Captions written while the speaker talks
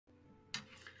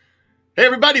Hey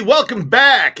everybody, welcome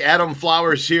back. Adam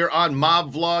Flowers here on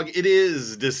Mob Vlog. It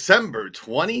is December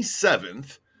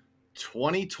 27th,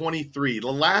 2023. The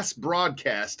last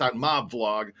broadcast on Mob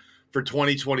Vlog for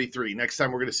 2023. Next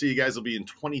time we're going to see you guys will be in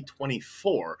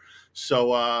 2024.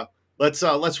 So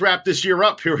let's wrap this year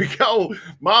up. Here we go.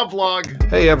 Mob Vlog.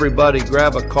 Hey everybody,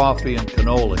 grab a coffee and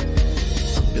cannoli.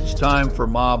 It's time for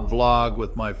Mob Vlog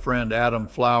with my friend Adam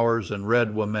Flowers and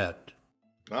Red Wimette.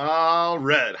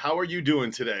 Red, how are you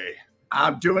doing today?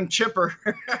 I'm doing chipper.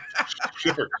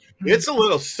 Chipper. It's still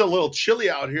a little chilly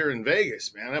out here in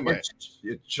Vegas, man.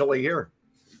 It's chilly here.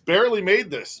 Barely made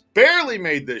this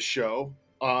show.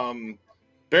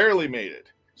 Barely made it.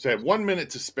 So I had 1 minute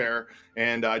to spare,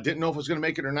 and I didn't know if I was going to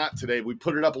make it or not today. We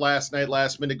put it up last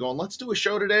minute, going, let's do a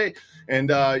show today, and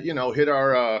hit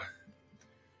our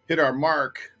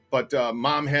mark. But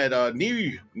Mom had a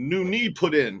new knee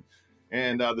put in,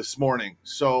 and this morning,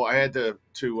 so I had to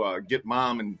get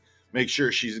Mom and make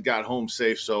sure she's got home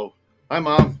safe. So, hi,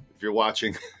 Mom, if you're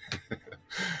watching.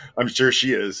 I'm sure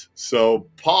she is. So,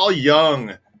 Paul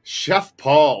Young, Chef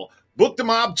Paul, booked a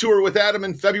mob tour with Adam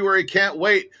in February. Can't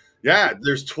wait. Yeah,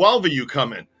 there's 12 of you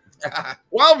coming.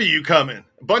 12 of you coming.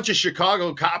 A bunch of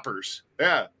Chicago coppers.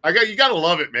 Yeah, you got to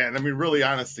love it, man. I mean, really,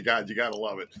 honest to God, you got to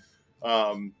love it.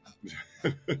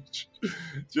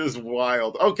 Just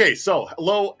wild. Okay, so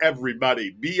hello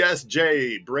everybody.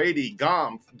 BSJ, Brady,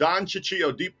 Gomph, Don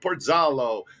Ciccio, Deep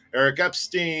Porzalo, Eric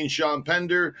Epstein, Sean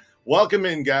Pender. Welcome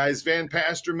in, guys. Van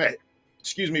Pastor Man,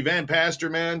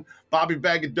 Bobby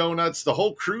Bag of Donuts, the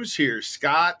whole crew's here.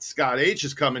 Scott H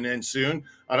is coming in soon.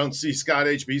 I don't see Scott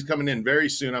H, but he's coming in very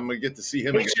soon. I'm gonna get to see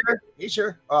him. He's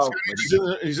here. Oh,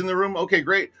 he's in the room. Okay,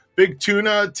 great. Big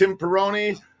Tuna, Tim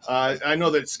Peroni. I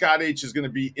know that Scott H is going to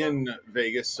be in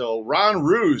Vegas. So Ron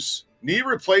Roos, knee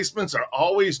replacements are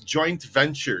always joint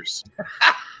ventures.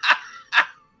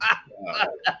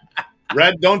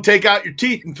 Red, don't take out your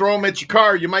teeth and throw them at your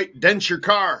car. You might dent your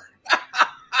car.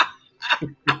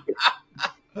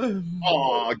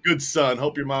 Oh, good son.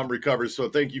 Hope your mom recovers. So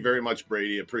thank you very much,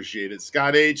 Brady. Appreciate it.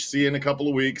 Scott H, see you in a couple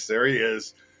of weeks. There he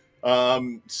is.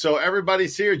 So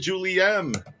everybody's here. Julie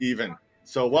M, even.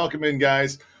 So welcome in,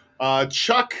 guys.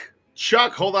 Chuck,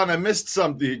 hold on, I missed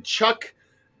something. Chuck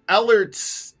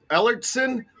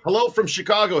Ellertson, hello from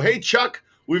Chicago. Hey, Chuck,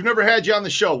 we've never had you on the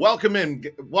show. Welcome in.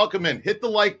 Hit the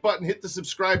like button, hit the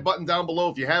subscribe button down below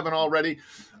if you haven't already.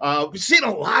 We've seen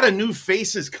a lot of new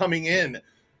faces coming in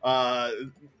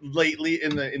lately.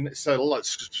 So a lot of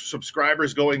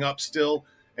subscribers going up still.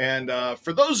 And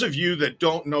for those of you that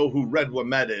don't know who Red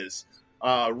Wimette is,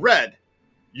 Red,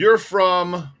 you're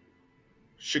from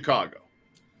Chicago.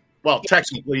 Well,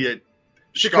 technically,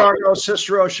 Chicago,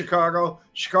 Cicero, Chicago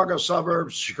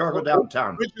suburbs, Chicago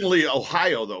downtown. Originally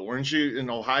Ohio, though, weren't you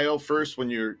in Ohio first when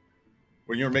you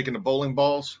were making the bowling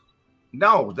balls?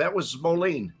 No, that was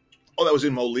Moline. Oh, that was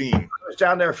in Moline. I was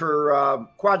down there for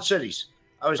Quad Cities.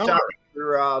 I was down there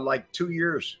for like 2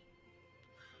 years.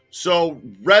 So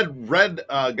Red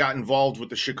got involved with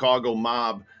the Chicago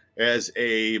mob as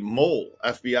a mole,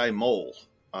 FBI mole.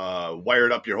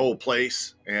 Wired up your whole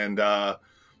place, and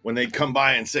when they'd come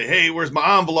by and say, hey, where's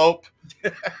my envelope?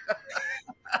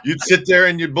 You'd sit there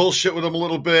and you'd bullshit with them a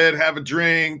little bit, have a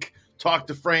drink, talk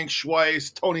to Frank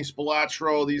Schweiss, Tony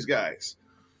Spilatro, these guys.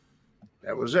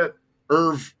 That was it.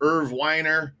 Irv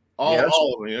Weiner, all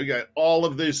of them. You got all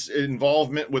of this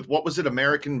involvement with, what was it,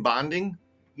 American Bonding?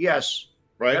 Yes.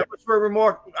 Right? That was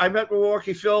where I met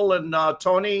Milwaukee Phil and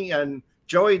Tony and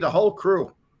Joey, the whole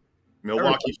crew.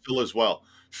 Milwaukee Phil as well.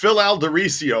 Phil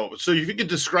Aldericio. So if you could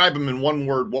describe him in one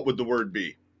word, what would the word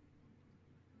be?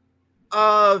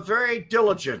 Very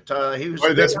diligent. He was.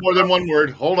 Right, that's more than one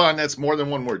word. Hold on, that's more than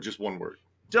one word. Just one word.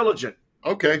 Diligent.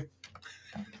 Okay,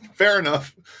 fair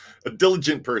enough. A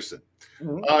diligent person.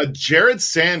 Mm-hmm. Jared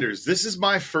Sanders. This is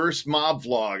my first mob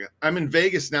vlog. I'm in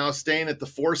Vegas now, staying at the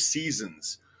Four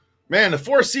Seasons. Man, the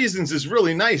Four Seasons is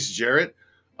really nice, Jared.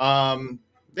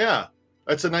 Yeah.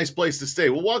 That's a nice place to stay.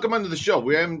 Well, welcome onto the show.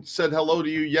 We haven't said hello to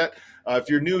you yet. If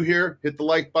you're new here, hit the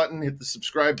like button, hit the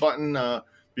subscribe button.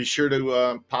 Be sure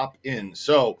to pop in.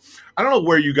 So I don't know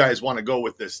where you guys want to go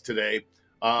with this today.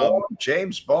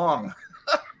 James Bong.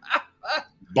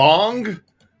 Bong?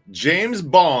 James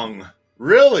Bong.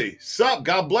 Really? Sup?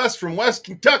 God bless from West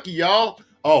Kentucky, y'all.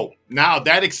 Oh, now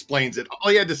that explains it.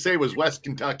 All you had to say was West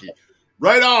Kentucky.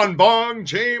 Right on, Bong.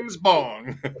 James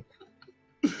Bong.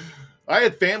 I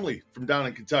had family from down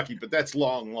in Kentucky, but that's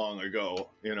long, long ago,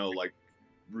 like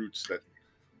roots that,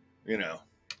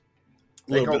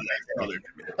 a little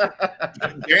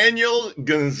bit. Daniel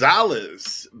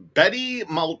Gonzalez. Betty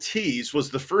Maltese was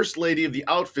the first lady of the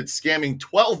outfit scamming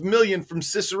 $12 million from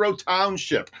Cicero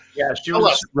Township. Yeah, she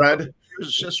was Red. was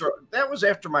a sister. That was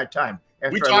after my time.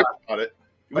 After We I talked left. about it.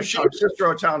 But she was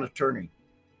sister of town attorney.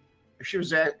 She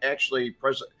was actually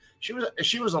president.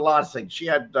 She was a lot of things. She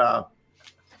had a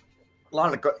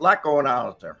lot going on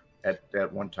out there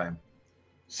at one time.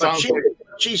 But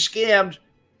she scammed.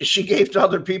 She gave to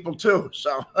other people too.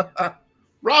 So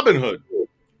Robin Hood.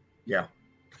 Yeah.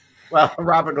 Well,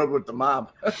 Robin Hood with the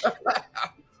mob.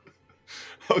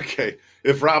 Okay,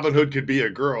 if Robin Hood could be a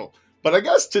girl. But I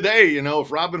guess today, you know,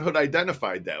 if Robin Hood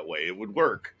identified that way, it would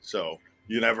work. So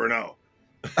you never know.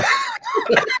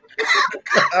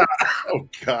 Oh,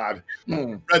 God.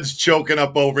 Red's choking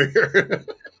up over here.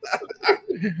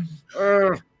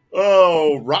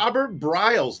 Oh, Robert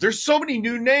Briles. There's so many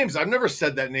new names. I've never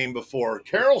said that name before.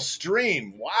 Carol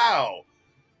Stream. Wow.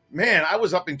 Man, I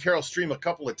was up in Carol Stream a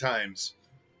couple of times.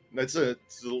 It's a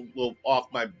little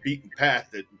off my beaten path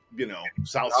that, you know,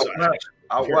 south side.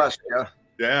 Out west, yeah.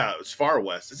 Yeah, it's far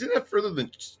west. Isn't that further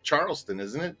than Charleston,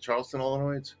 isn't it? Charleston,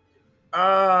 Illinois?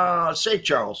 St.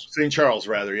 Charles. St. Charles,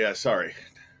 rather. Yeah, sorry.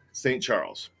 St.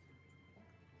 Charles.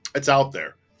 It's out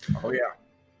there. Oh, yeah.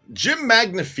 Jim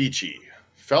Magnifici,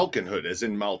 Falconhood, as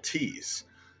in Maltese.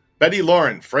 Betty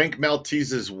Lauren, Frank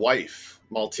Maltese's wife.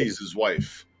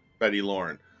 Betty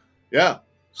Lauren. Yeah.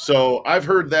 So I've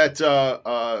heard that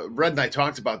Red and I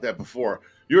talked about that before.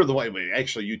 You're the one.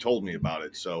 Actually, you told me about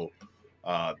it. So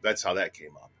that's how that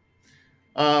came up.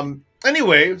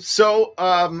 Anyway, so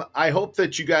I hope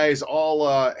that you guys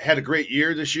all had a great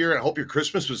year this year. And I hope your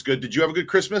Christmas was good. Did you have a good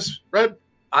Christmas, Red?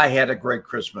 I had a great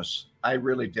Christmas. I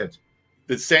really did.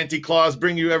 Did Santa Claus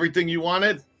bring you everything you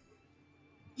wanted?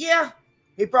 Yeah.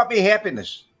 He brought me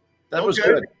happiness. That was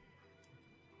good.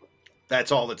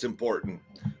 That's all that's important.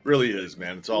 Really is,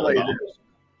 man. It's all Really about.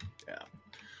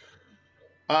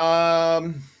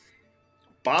 Yeah.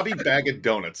 Bobby Bag of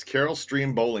Donuts, Carol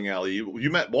Stream Bowling Alley. You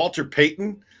met Walter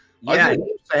Payton? Yeah, he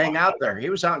used to hang out there.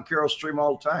 He was out in Carol Stream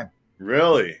all the time.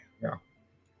 Really? Yeah.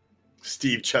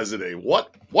 Steve Chesaday.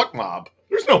 What mob?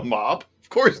 There's no mob. Of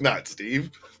course not,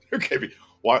 Steve. There can't be.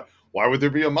 Why would there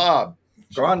be a mob?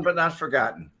 Gone but not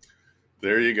forgotten.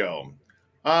 There you go.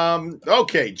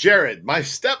 Okay, Jared. My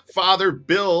stepfather,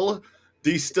 Bill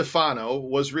DeStefano,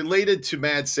 was related to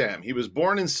Mad Sam. He was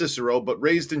born in Cicero but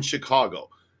raised in Chicago.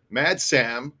 Mad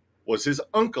Sam was his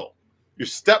uncle. Your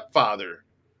stepfather,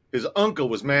 his uncle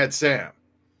was Mad Sam.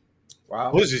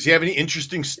 Wow. What is this? Does he have any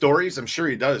interesting stories? I'm sure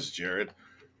he does, Jared.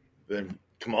 Then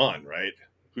come on, right?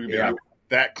 Who can be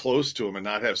that close to him and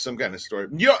not have some kind of story?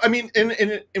 You know, I mean,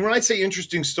 and when I say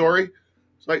interesting story,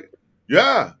 it's like,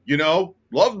 yeah, you know,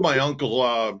 loved my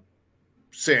uncle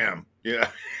Sam. Yeah,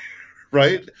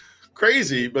 right?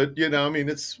 Crazy, but you know, I mean,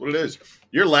 it's what it is.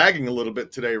 You're lagging a little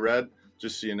bit today, Red.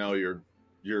 Just so you know, you're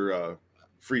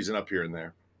freezing up here and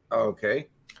there. Okay.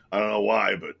 I don't know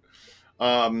why, but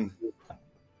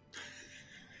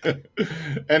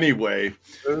anyway.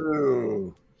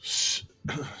 Ooh.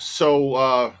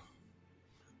 So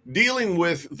dealing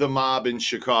with the mob in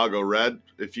Chicago, Red,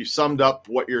 if you summed up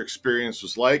what your experience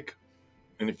was like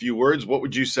in a few words, what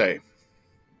would you say?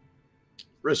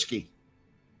 Risky.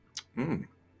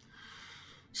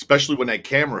 Especially when that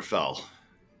camera fell.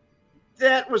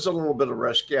 That was a little bit of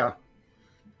risk, yeah.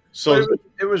 So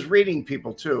it was reading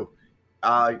people too.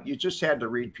 You just had to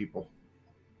read people.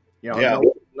 You know,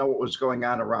 know what was going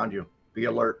on around you. Be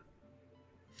alert.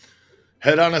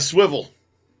 Head on a swivel.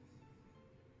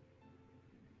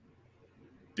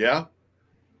 Yeah?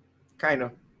 Kind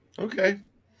of. Okay.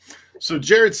 So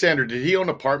Jared Sander, did he own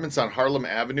apartments on Harlem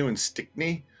Avenue in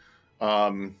Stickney?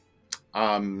 I'm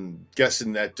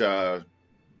guessing that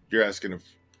you're asking if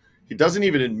he doesn't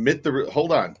even admit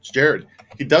hold on, Jared.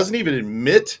 He doesn't even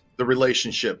admit the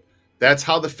relationship. That's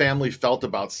how the family felt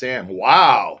about Sam.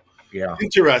 Wow. Yeah.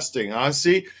 Interesting, huh?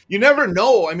 See, you never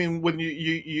know. I mean, when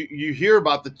you hear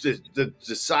about the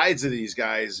sides of these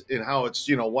guys and how it's,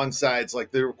 you know, one side's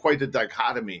like they're quite a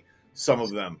dichotomy, some of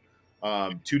them,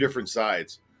 two different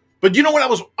sides. But you know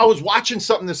what? I was watching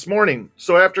something this morning.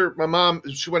 So after my mom,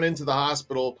 she went into the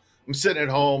hospital, I'm sitting at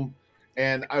home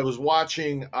and I was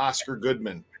watching Oscar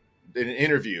Goodman in an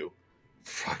interview.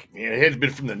 Fuck, man, it had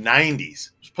been from the 90s.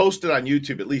 It was posted on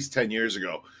YouTube at least 10 years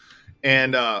ago.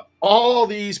 And all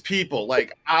these people,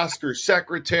 like Oscar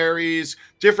secretaries,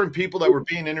 different people that were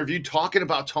being interviewed, talking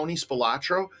about Tony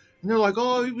Spilotro. And they're like,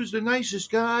 oh, he was the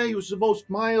nicest guy. He was the most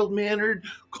mild-mannered,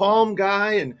 calm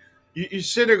guy. And you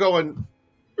sit there going,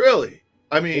 really?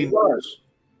 I mean, he was.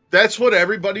 That's what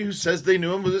everybody who says they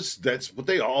knew him was. That's what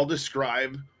they all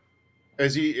describe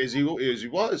as he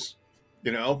was.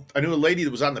 You know, I knew a lady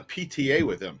that was on the PTA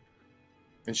with him,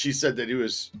 and she said that he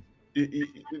was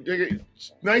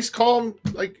nice, calm,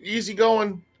 like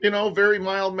easygoing. You know, very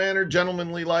mild mannered,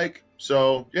 gentlemanly like.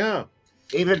 So, yeah.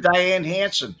 Even Diane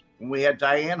Hansen, when we had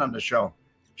Diane on the show,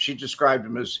 she described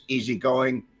him as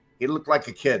easygoing. He looked like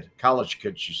a kid, college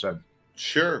kid, she said.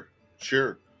 Sure.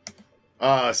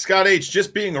 Scott H.,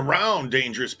 just being around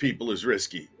dangerous people is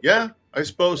risky. Yeah, I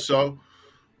suppose so.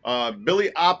 Billy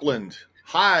Opland,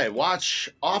 hi, watch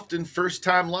often, first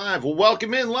time live. Well,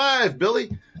 welcome in live,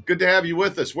 Billy. Good to have you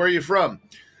with us. Where are you from?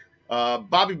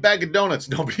 Bobby Bag of Donuts,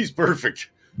 nobody's perfect.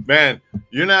 Man,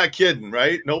 you're not kidding,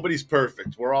 right? Nobody's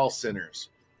perfect. We're all sinners.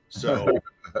 So,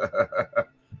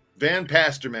 Van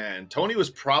Pasterman, Tony was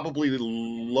probably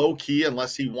low key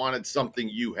unless he wanted something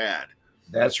you had.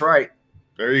 That's right.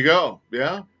 There you go.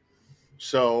 Yeah.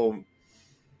 So,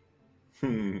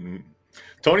 Tony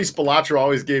Spilotro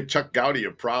always gave Chuck Gowdy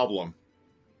a problem.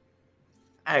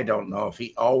 I don't know if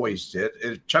he always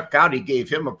did. Chuck Gowdy gave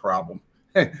him a problem.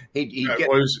 He'd get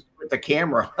with the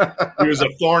camera. He was a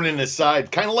thorn in his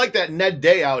side, kind of like that Ned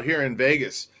Day out here in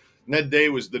Vegas. Ned Day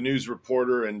was the news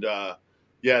reporter, and they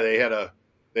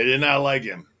did not like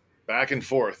him. Back and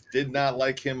forth, did not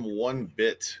like him one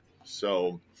bit.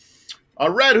 So,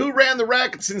 Red, who ran the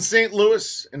rackets in St.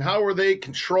 Louis, and how were they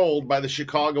controlled by the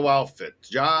Chicago outfit?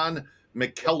 John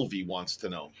McKelvey wants to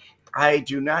know. I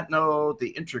do not know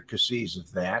the intricacies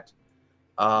of that.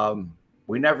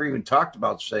 We never even talked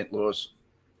about St. Louis.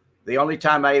 The only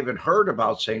time I even heard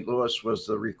about St. Louis was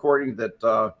the recording that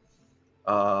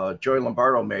Joey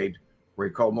Lombardo made, where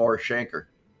he called Morris Shanker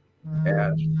and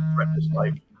threatened his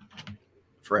life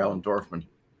for Alan Dorfman.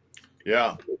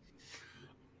 Yeah.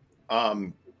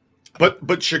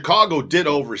 But Chicago did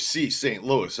oversee St.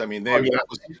 Louis. I mean, that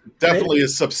was definitely a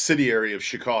subsidiary of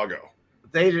Chicago.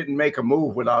 They didn't make a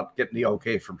move without getting the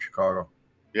okay from Chicago.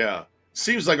 Yeah.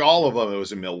 Seems like all of them. It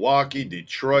was in Milwaukee,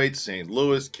 Detroit, St.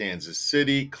 Louis, Kansas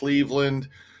City, Cleveland,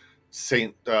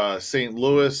 St.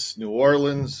 Louis, New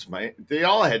Orleans. They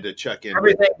all had to check in.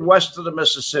 Everything west of the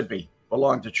Mississippi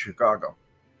belonged to Chicago.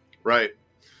 Right.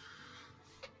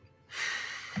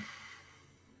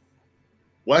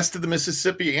 West of the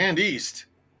Mississippi and east.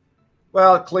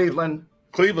 Well, Cleveland.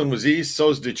 Cleveland was east, so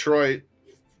is Detroit.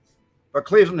 But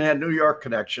Cleveland had New York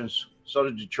connections. So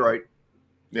did Detroit.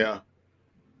 Yeah.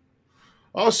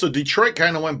 Oh, so Detroit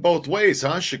kind of went both ways,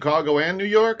 huh? Chicago and New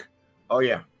York? Oh,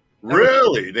 yeah.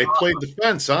 Really? They played the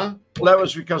fence, huh? Well, that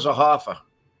was because of Hoffa.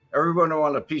 Everyone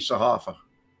wanted a piece of Hoffa.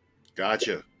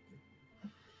 Gotcha.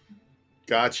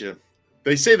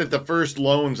 They say that the first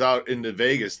loans out into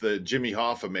Vegas that Jimmy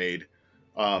Hoffa made,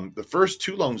 the first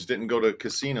two loans didn't go to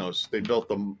casinos. They built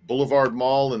the Boulevard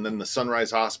Mall and then the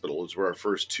Sunrise Hospital is where our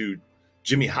first two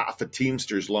Jimmy Hoffa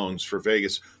Teamsters loans for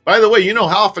Vegas. By the way, you know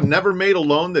Hoffa never made a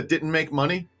loan that didn't make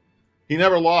money? He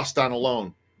never lost on a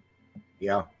loan.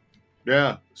 Yeah.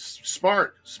 Yeah.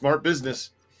 Smart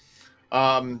business.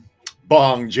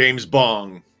 James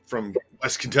Bong from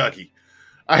West Kentucky.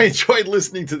 I enjoyed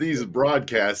listening to these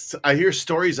broadcasts. I hear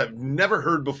stories I've never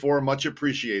heard before, much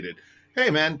appreciated. Hey,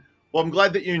 man. Well, I'm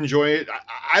glad that you enjoy it.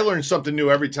 I learn something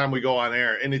new every time we go on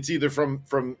air, and it's either from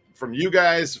you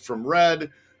guys, from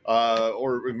Red,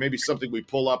 or maybe something we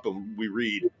pull up and we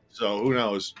read. So who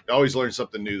knows? I always learn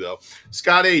something new, though.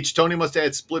 Scott H., Tony must have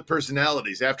had split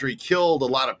personalities. After he killed a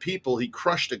lot of people, he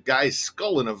crushed a guy's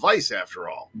skull in a vice, after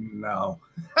all. No.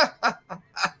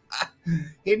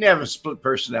 He didn't have a split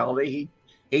personality.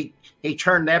 He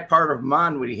turned that part of him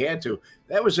on when he had to.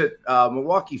 That was at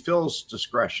Milwaukee Phil's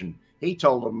discretion. He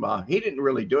told him he didn't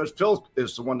really do it. Phil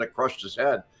is the one that crushed his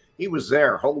head. He was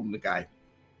there holding the guy.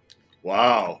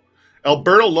 Wow.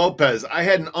 Alberto Lopez, I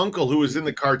had an uncle who was in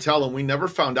the cartel, and we never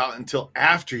found out until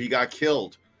after he got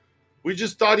killed. We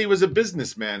just thought he was a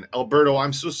businessman. Alberto,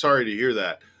 I'm so sorry to hear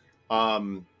that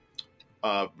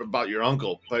about your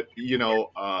uncle. But,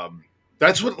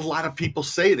 that's what a lot of people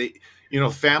say. They,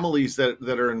 families that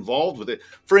are involved with it.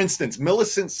 For instance,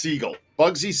 Millicent Siegel,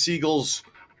 Bugsy Siegel's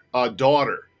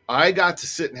daughter. I got to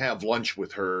sit and have lunch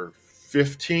with her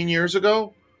 15 years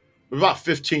ago. About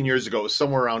 15 years ago. It was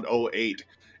somewhere around 2008.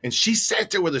 And she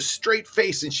sat there with a straight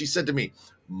face and she said to me,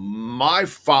 my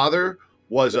father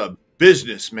was a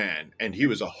businessman and he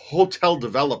was a hotel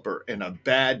developer and a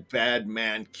bad, bad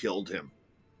man killed him.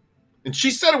 And she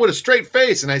said it with a straight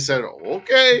face. And I said,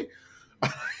 okay.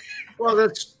 Well,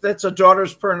 that's a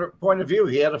daughter's point of view.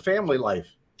 He had a family life.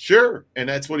 Sure. And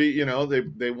that's what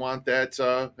they want that.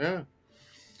 Yeah.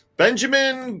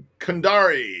 Benjamin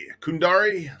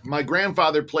Kundari. My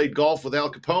grandfather played golf with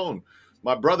Al Capone.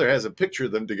 My brother has a picture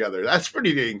of them together. That's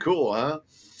pretty dang cool, huh?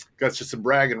 Got you some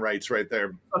bragging rights right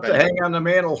there. To hang on the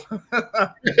mantle. Put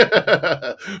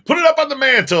it up on the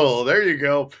mantle. There you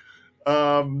go.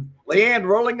 Leanne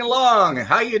rolling along.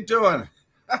 How you doing?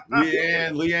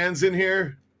 Leanne's in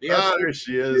here. Yes. There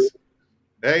she is.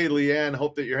 Hey, Leanne,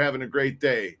 hope that you're having a great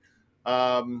day.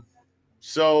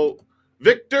 So,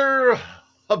 Victor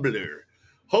Hubler,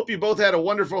 hope you both had a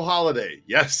wonderful holiday.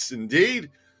 Yes, indeed.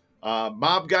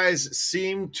 Mob guys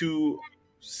seem to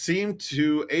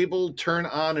able turn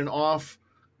on and off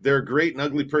their great and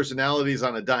ugly personalities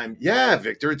on a dime. Yeah,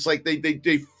 Victor, it's like they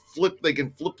flip. They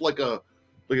can flip like a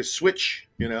switch.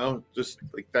 You know, just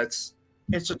like that's.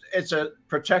 It's a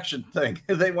protection thing.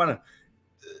 They want to,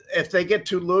 if they get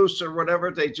too loose or whatever,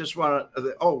 they just want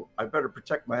to. Oh, I better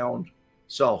protect my own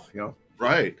self. You know.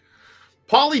 Right.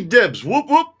 Polly Dibbs, whoop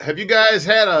whoop. Have you guys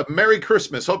had a Merry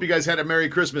Christmas? Hope you guys had a Merry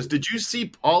Christmas. Did you see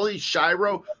Paulie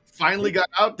Shiro finally got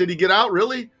out? Did he get out,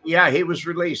 really? Yeah, he was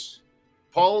released.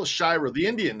 Paul Shiro, the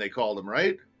Indian, they called him,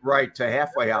 right? Right, to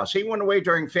Halfway House. He went away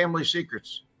during Family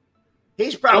Secrets.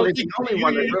 He's probably the only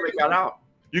one that really got out.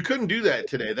 You couldn't do that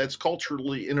today. That's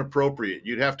culturally inappropriate.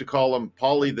 You'd have to call him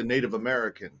Paulie the Native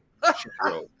American.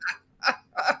 Shiro.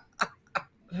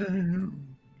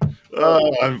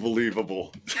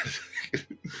 Unbelievable.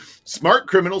 Smart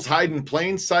criminals hide in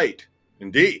plain sight.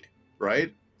 Indeed,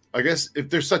 right? I guess if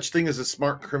there's such thing as a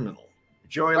smart criminal.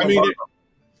 I mean,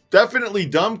 definitely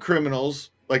dumb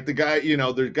criminals, like the guy, you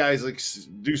know, the guys like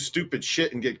do stupid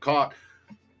shit and get caught.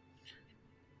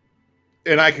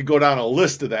 And I could go down a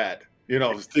list of that, you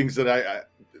know, things that I at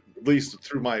least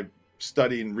through my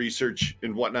study and research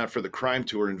and whatnot for the crime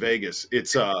tour in Vegas.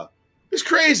 It's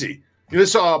crazy. You know,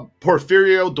 saw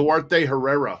Porfirio Duarte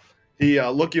Herrera. He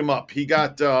look him up. He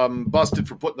got busted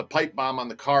for putting the pipe bomb on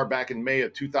the car back in May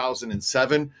of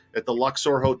 2007 at the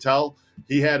Luxor Hotel.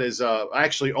 He had his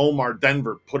actually Omar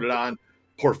Denver put it on.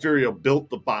 Porfirio built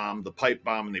the bomb, the pipe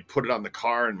bomb, and they put it on the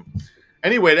car. And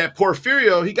anyway, that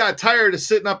Porfirio, he got tired of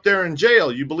sitting up there in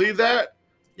jail. You believe that?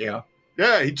 Yeah.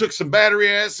 Yeah, he took some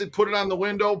battery acid, put it on the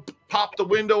window, popped the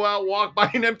window out, walked by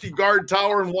an empty guard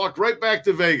tower, and walked right back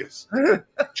to Vegas.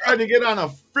 Tried to get on a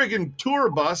friggin'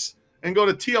 tour bus and go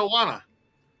to Tijuana.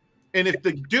 And if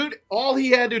the dude, all he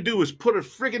had to do was put a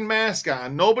friggin' mask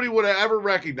on, nobody would have ever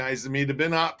recognized him. He'd have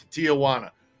been out to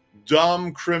Tijuana.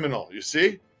 Dumb criminal, you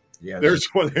see? Yeah. There's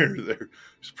one there. There's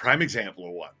a prime example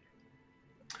of one.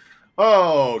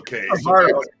 Okay.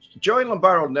 Joey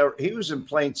Lombardo, he was in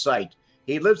plain sight.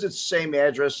 He lives at the same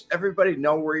address. Everybody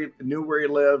knew where he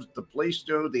lived. The police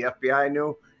knew, the FBI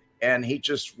knew, and he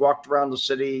just walked around the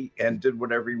city and did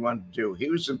whatever he wanted to do.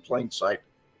 He was in plain sight.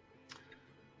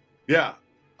 Yeah,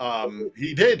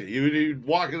 he did. He'd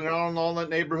walk around all that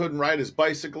neighborhood and ride his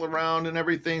bicycle around and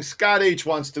everything. Scott H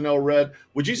wants to know, Red,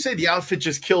 would you say the outfit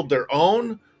just killed their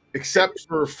own, except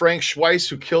for Frank Schweiss,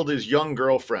 who killed his young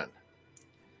girlfriend?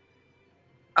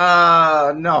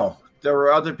 No. There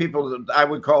were other people that I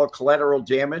would call collateral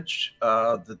damage,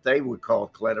 that they would call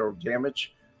collateral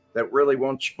damage, that really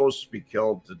weren't supposed to be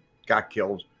killed, that got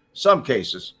killed. Some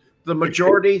cases. The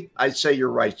majority, I'd say you're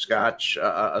right, Scott.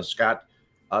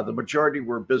 The majority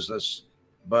were business,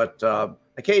 but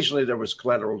occasionally there was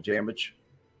collateral damage.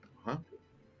 Huh?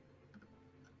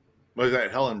 Was that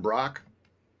Helen Brock?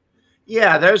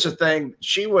 Yeah, there's a thing.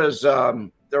 She was, there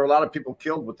were a lot of people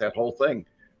killed with that whole thing,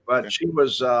 but she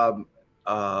was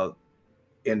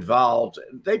involved.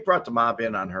 They brought the mob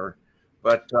in on her,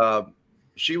 but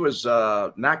she was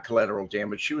not collateral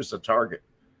damage. She was the target.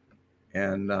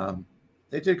 And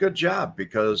they did a good job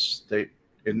because they,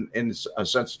 in a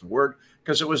sense of the word,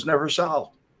 because it was never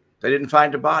solved. They didn't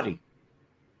find a body.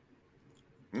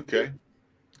 Okay.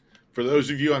 For those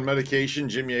of you on medication,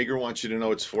 Jim Yeager wants you to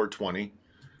know it's 4:20.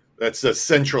 That's the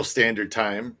Central Standard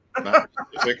Time, not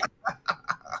Pacific.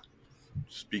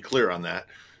 Just be clear on that.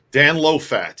 Dan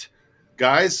Lowfat.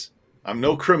 Guys, I'm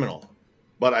no criminal,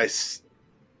 but I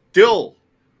still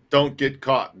don't get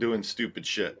caught doing stupid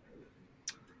shit.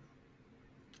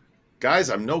 Guys,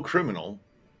 I'm no criminal,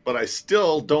 but I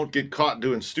still don't get caught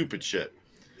doing stupid shit.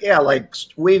 Yeah, like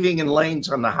weaving in lanes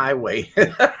on the highway.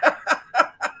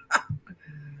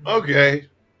 Okay.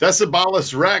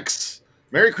 Decibalis Rex.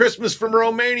 Merry Christmas from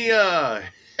Romania.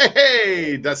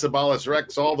 Hey, Decibalis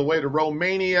Rex, all the way to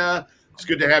Romania. It's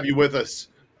good to have you with us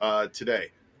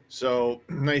today. So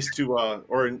nice to,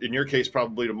 or in your case,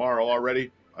 probably tomorrow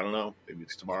already. I don't know. Maybe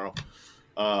it's tomorrow.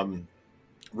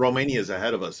 Romania is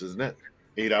ahead of us, isn't it?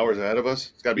 8 hours ahead of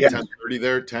us. It's got to be 10:30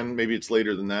 there. 10, maybe it's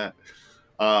later than that.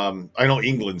 I know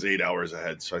England's 8 hours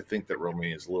ahead, so I think that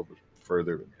Romania is a little bit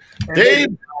further. And Dave,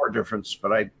 hour difference,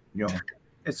 but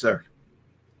it's there.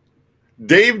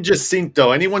 Dave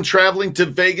Jacinto. Anyone traveling to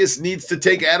Vegas needs to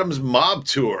take Adam's Mob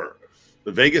Tour.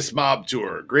 The Vegas Mob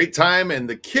Tour. Great time, and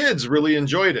the kids really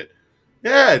enjoyed it.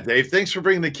 Yeah, Dave, thanks for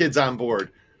bringing the kids on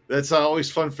board. That's always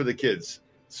fun for the kids.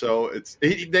 So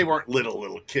they weren't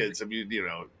little kids. I mean, you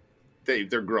know,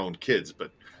 they're grown kids,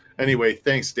 but Anyway,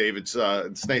 thanks, Dave. It's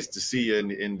nice to see you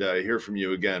and hear from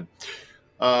you again.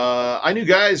 I knew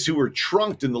guys who were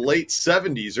trunked in the late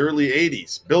 70s, early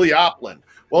 80s. Billy Oplin.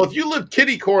 Well, if you lived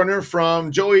kitty corner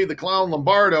from Joey the Clown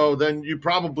Lombardo, then you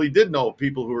probably did know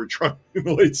people who were trunked in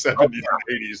the late 70s and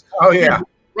 80s. Oh yeah,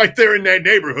 right there in that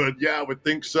neighborhood. Yeah, I would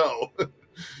think so.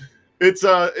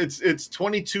 It's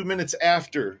 22 minutes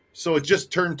after, so it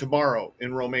just turned tomorrow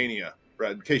in Romania,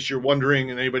 Brad, in case you're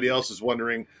wondering and anybody else is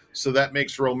wondering. So that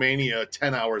makes Romania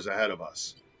 10 hours ahead of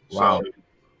us. Wow. So,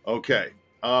 okay.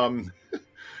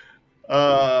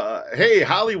 Hey,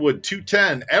 Hollywood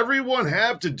 210. Everyone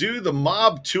have to do the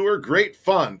mob tour. Great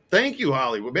fun. Thank you,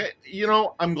 Hollywood. You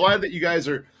know, I'm glad that you guys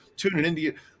are tuning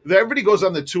into. Everybody goes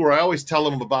on the tour. I always tell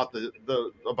them about the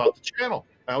channel.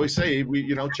 I always say,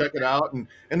 check it out, and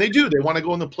they do. They want to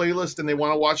go in the playlist and they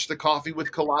want to watch the Coffee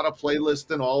with Colada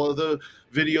playlist and all of the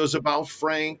videos about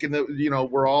Frank, and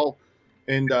we're all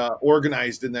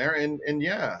organized in there, and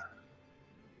yeah,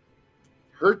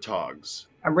 Hertogs.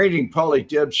 I'm reading Paulie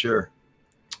Dibbs here.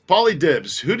 Paulie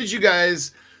Dibbs, who did you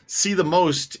guys see the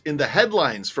most in the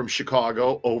headlines from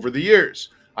Chicago over the years?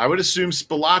 I would assume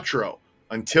Spilatro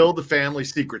until the Family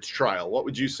Secrets trial. What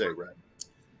would you say, Red?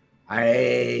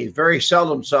 I very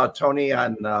seldom saw Tony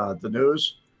on the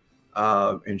news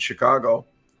in Chicago,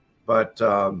 but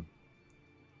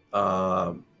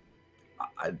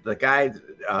the guy,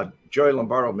 Joey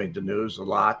Lombardo, made the news a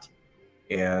lot,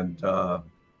 and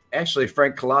actually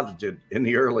Frank Colada did in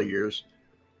the early years.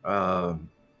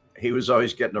 He was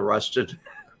always getting arrested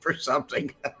for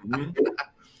something.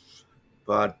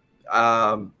 But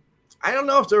I don't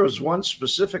know if there was one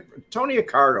specific. Tony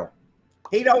Accardo,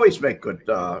 he'd always make good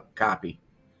copy.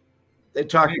 They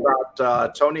talked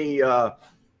about Tony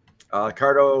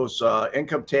Accardo's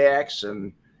income tax,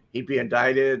 and he'd be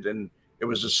indicted, and it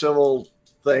was a civil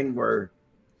thing where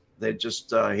they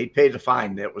just he paid the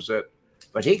fine. That was it.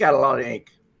 But he got a lot of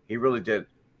ink. He really did.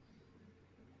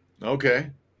 Okay.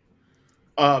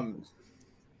 Paulie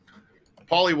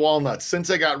Walnut, since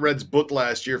I got Red's book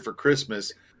last year for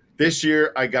Christmas, this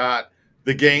year I got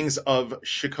The Gangs of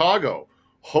Chicago.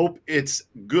 Hope it's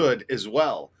good as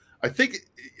well. I think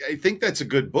that's a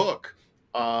good book.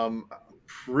 I'm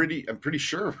pretty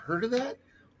sure I've heard of that.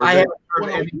 I haven't heard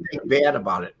anything bad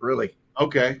about it, really.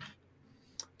 Okay.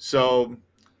 So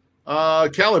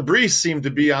Calabrese seemed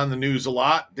to be on the news a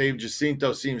lot. Dave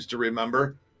Jacinto seems to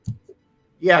remember.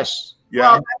 Yes. Yeah.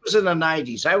 Well, that was in the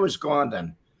 90s. I was gone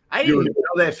then. I didn't even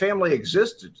know that family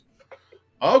existed.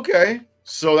 Okay.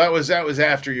 So that was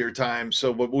after your time.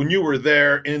 So but when you were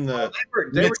there in the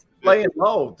they were laying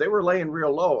low. They were laying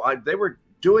real low. They were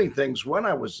doing things when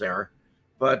I was there,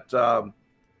 but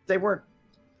they weren't.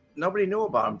 Nobody knew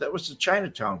about them. That was the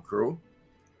Chinatown crew,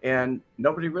 and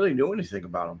nobody really knew anything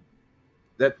about them.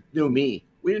 That knew me.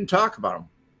 We didn't talk about them.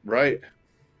 Right.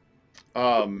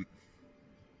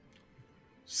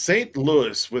 St.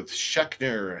 Louis with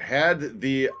Schechner had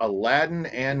the Aladdin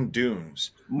and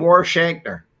Dunes. More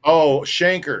Shankner. Oh,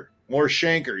 Shanker. More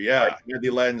Shanker. Yeah. Right. He had the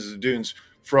Aladdin and Dunes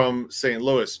from St.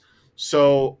 Louis.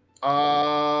 So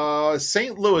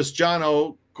St. Louis, John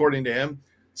O., according to him,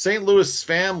 St. Louis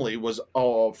family was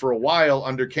for a while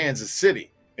under Kansas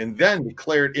City and then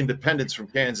declared independence from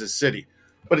Kansas City.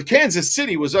 But Kansas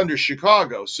City was under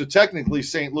Chicago. So technically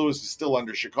St. Louis is still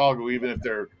under Chicago, even if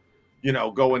they're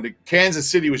going to Kansas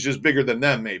City was just bigger than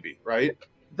them, maybe, right?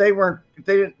 They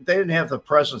didn't have the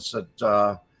presence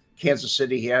that Kansas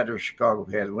City had or Chicago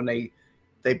had. When they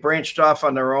branched off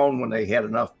on their own when they had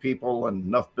enough people and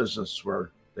enough business where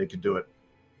they could do it.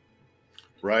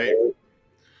 Right.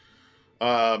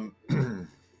 Bobby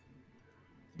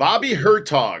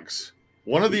Hertogs,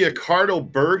 one of the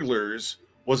Accardo burglars,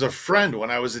 was a friend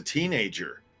when I was a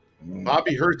teenager.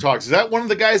 Bobby Hertogs. Is that one of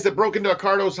the guys that broke into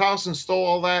Accardo's house and stole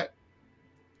all that?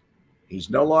 He's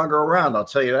no longer around, I'll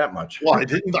tell you that much. Well,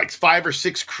 didn't like 5 or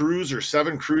 6 crews or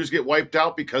 7 crews get wiped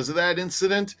out because of that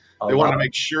incident? They want to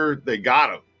make sure they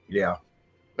got him. Yeah.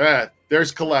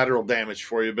 There's collateral damage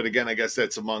for you. But again, I guess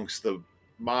that's amongst the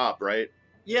mob, right?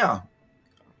 Yeah.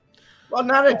 Well,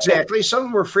 not exactly. Some of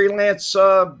them were freelance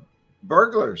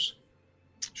burglars.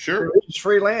 Sure. They were just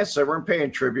freelance. They weren't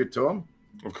paying tribute to them.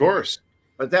 Of course.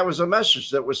 But that was a message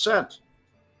that was sent.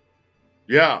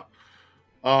 Yeah.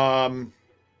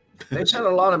 They sent a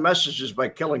lot of messages by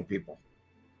killing people.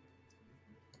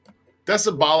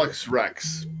 Decibolics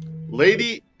Rex.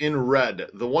 Lady in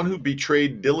Red, the one who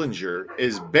betrayed Dillinger,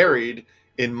 is buried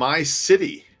in my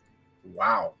city.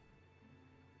 Wow.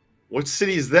 What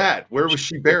city is that? Where was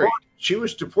she buried? She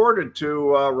was deported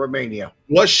to Romania.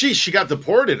 Was she? She got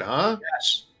deported, huh?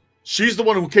 Yes. She's the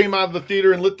one who came out of the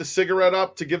theater and lit the cigarette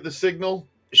up to give the signal?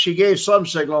 She gave some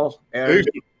signal, and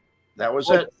That was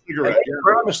Oh, it. cigarette. And they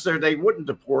promised her they wouldn't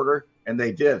deport her, and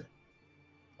they did.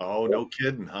 Oh, no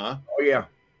kidding, huh? Oh, yeah.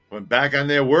 Went back on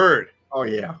their word. Oh,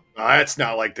 yeah. Oh, that's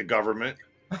not like the government.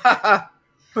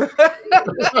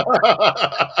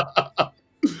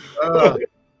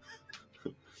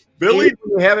 Billy, even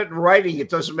when you have it in writing, it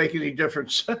doesn't make any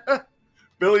difference.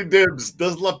 Billy Dibbs,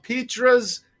 does La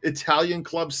Pietra's Italian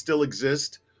club still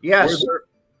exist? Yes.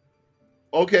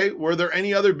 Were there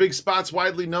any other big spots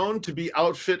widely known to be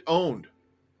outfit owned?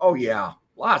 Oh, yeah.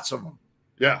 Lots of them.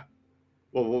 Yeah.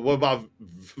 Well, what about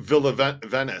Villa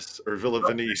Venice or Villa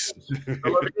Venice?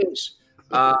 Villa Venice.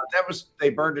 They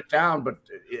burned it down, but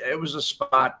it was a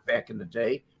spot back in the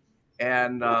day.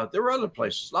 And there were other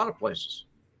places, a lot of places.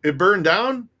 It burned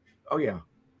down? Oh, yeah.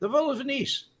 The Villa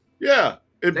Venice. Yeah.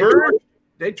 It burned?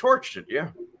 They torched it, yeah.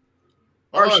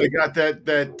 Oh, they got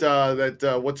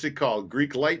that what's it called?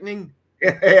 Greek lightning?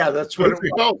 Yeah, that's what What's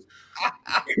it called?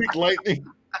 Greek lightning.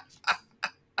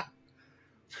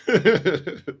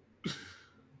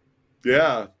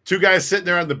 Yeah. Two guys sitting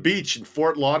there on the beach in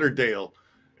Fort Lauderdale.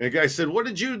 And the guy said, "What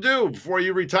did you do before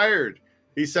you retired?"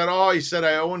 He said,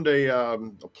 I owned a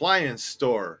appliance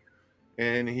store.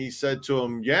 And he said to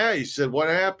him, yeah. He said, "What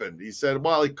happened?" He said,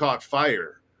 "Well, he caught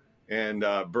fire and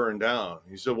burned down."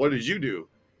 He said, "What did you do?"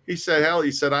 He said,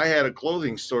 "I had a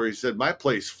clothing store." He said, "My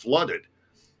place flooded."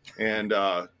 And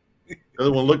the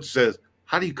other one looked and says,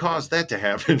 "How do you cause that to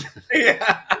happen?"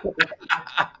 Yeah.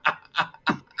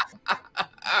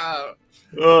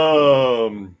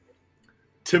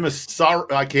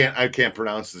 Timisoara, I can't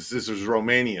pronounce this. This is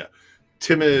Romania.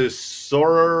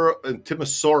 Timisoara,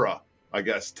 I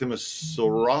guess.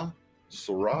 Timisoara,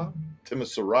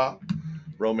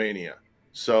 Romania.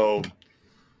 So,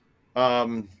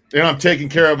 I'm taking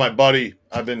care of my buddy.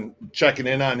 I've been checking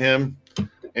in on him,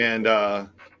 and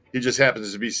he just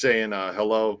happens to be saying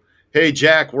hello. Hey,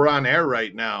 Jack, we're on air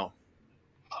right now.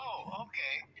 Oh,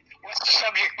 okay. What's the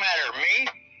subject matter? Me?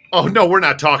 Oh, no, we're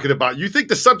not talking about you. Think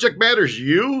the subject matter's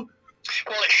you?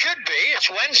 Well, it should be. It's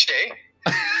Wednesday.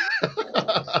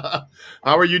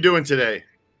 How are you doing today?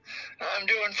 I'm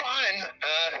doing fine.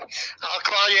 I'll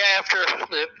call you after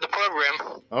the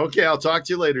program. Okay, I'll talk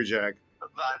to you later, Jack.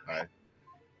 Bye. Bye.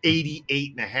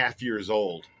 88 and a half years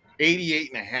old.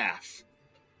 88 and a half.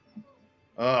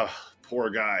 Poor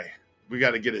guy. We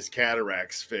got to get his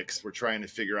cataracts fixed. We're trying to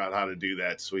figure out how to do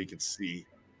that so he can see.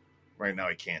 Right now,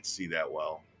 he can't see that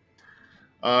well.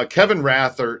 Kevin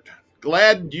Rathert,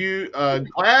 glad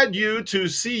to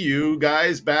see you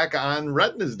guys back on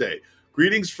Retinas Day.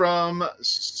 Greetings from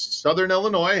Southern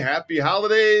Illinois. Happy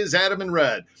holidays, Adam and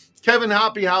Red. Kevin,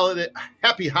 happy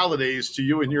holidays to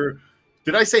you and your.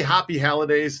 Did I say happy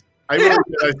holidays? I really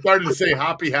did. I started to say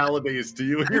happy holidays to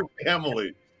you and your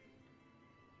family.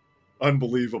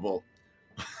 Unbelievable.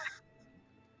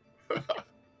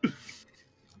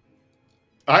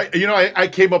 I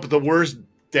came up with the worst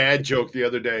dad joke the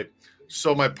other day.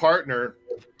 So my partner,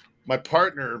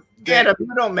 Adam,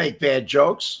 you don't make bad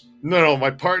jokes. No,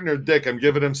 my partner Dick, I'm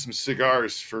giving him some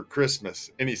cigars for Christmas,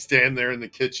 and he's standing there in the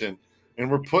kitchen, and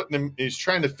we're putting him. He's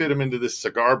trying to fit him into this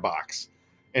cigar box,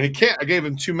 and he can't. I gave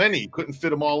him too many; he couldn't fit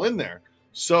them all in there.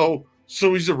 So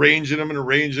he's arranging them,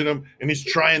 and he's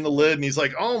trying the lid, and he's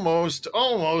like, almost,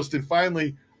 and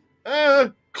finally,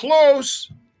 close.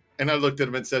 And I looked at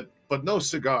him and said, "But no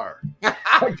cigar."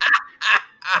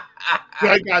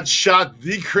 I got shot.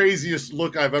 The craziest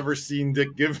look I've ever seen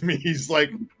Dick give me. He's like,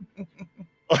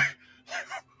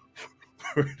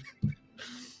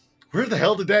 where the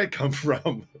hell did that come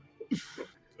from?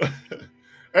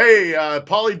 Hey,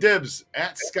 Paulie Dibbs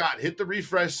at Scott, hit the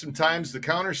refresh. Sometimes the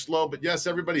counter's slow, but yes,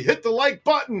 everybody hit the like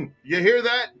button. You hear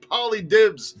that? Paulie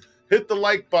Dibbs, hit the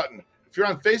like button. If you're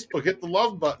on Facebook, hit the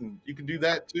love button. You can do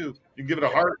that too. You can give it a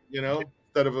heart,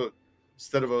 instead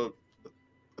of a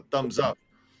thumbs up.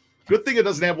 Good thing it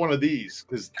doesn't have one of these,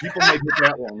 because people might get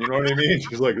that one. You know what I mean?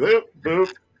 Just like, boop,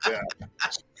 boop. Yeah.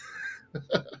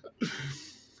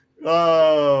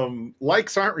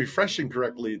 Likes aren't refreshing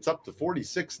correctly. It's up to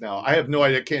 46 now. I have no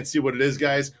idea. I can't see what it is,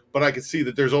 guys, but I can see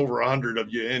that there's over 100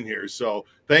 of you in here. So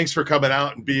thanks for coming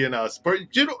out and being us. But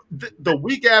the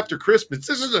week after Christmas,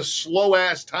 this is a slow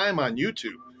ass time on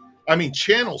YouTube. I mean,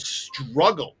 channels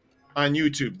struggle on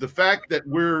YouTube. The fact that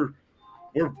we're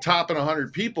topping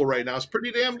 100 people right now is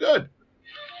pretty damn good.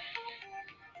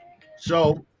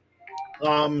 So,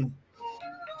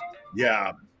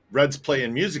 yeah, Red's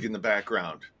playing music in the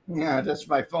background. Yeah, that's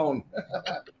my phone.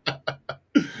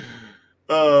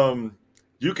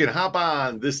 You can hop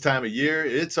on this time of year.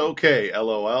 It's okay.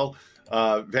 LOL.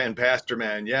 Van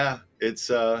Pasterman. Yeah, it's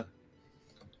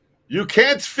you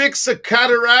can't fix a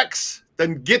cataracts,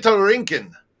 then get a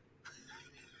rinkin.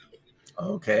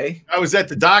 Okay. I was at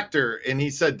the doctor, and he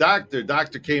said,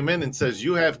 Doctor came in and says,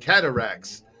 you have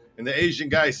cataracts. And the Asian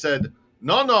guy said,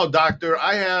 no, doctor,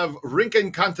 I have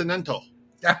Rinken Continental.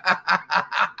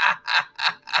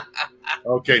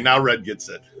 Okay, now Red gets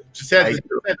it. Just had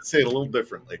to say it a little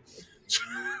differently.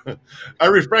 I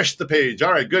refreshed the page.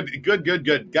 All right,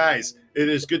 good. Guys, it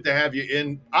is good to have you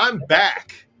in. I'm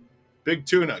back. Big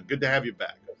Tuna, good to have you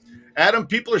back. Adam,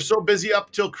 people are so busy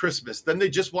up till Christmas. Then they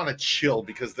just want to chill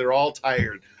because they're all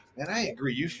tired. And I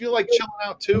agree. You feel like chilling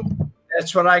out too?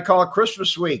 That's what I call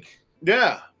Christmas week.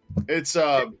 Yeah. It's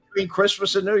between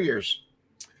Christmas and New Year's.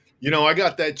 You know, I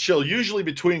got that chill. Usually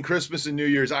between Christmas and New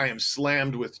Year's, I am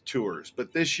slammed with tours.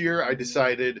 But this year I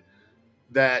decided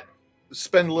that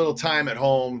spend a little time at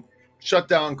home, shut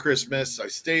down Christmas. I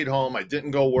stayed home. I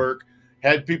didn't go work.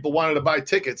 Had people wanted to buy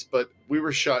tickets, but we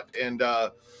were shut. And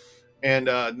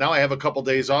now I have a couple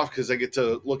days off because I get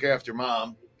to look after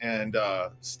Mom and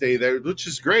stay there, which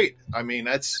is great. I mean,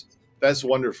 that's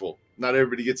wonderful. Not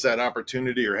everybody gets that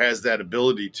opportunity or has that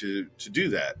ability to do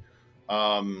that.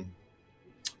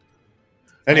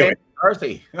 Anyway,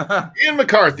 Ian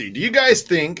McCarthy, do you guys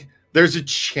think there's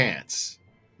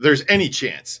any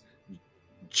chance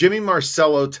Jimmy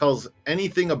Marcello tells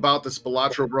anything about the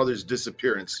Spilatro brothers'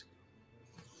 disappearance?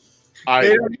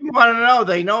 They don't even want to know.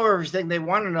 They know everything they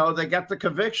want to know. They got the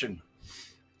conviction.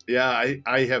 Yeah,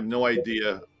 I have no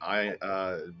idea.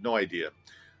 No idea.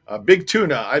 Big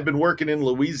Tuna, I've been working in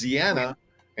Louisiana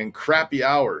and crappy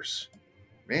hours.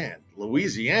 Man,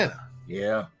 Louisiana.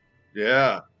 Yeah.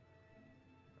 Yeah.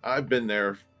 I've been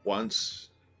there once,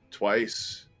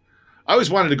 twice. I always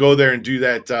wanted to go there and do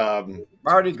that.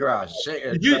 Mardi Gras.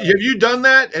 Have you done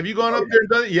that? Have you gone up there and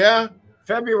done it? Yeah.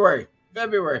 February.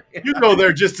 You go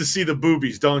there just to see the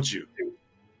boobies, don't you?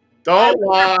 Don't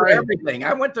lie. Everything.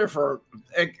 I went there for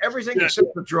everything except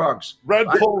for drugs. Red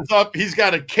pulls up. He's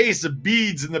got a case of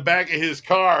beads in the back of his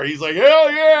car. He's like,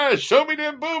 hell yeah, show me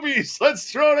them boobies. Let's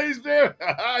throw these there.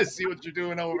 I see what you're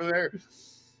doing over there.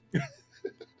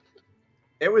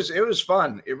 It was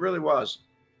fun. It really was.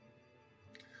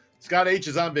 Scott H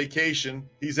is on vacation.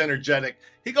 He's energetic.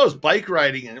 He goes bike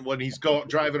riding, and when he's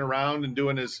driving around and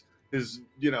doing his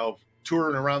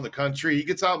touring around the country, he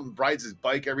gets out and rides his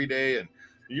bike every day. And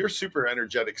you're super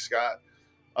energetic, Scott.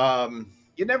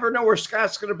 You never know where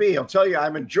Scott's going to be. I'll tell you,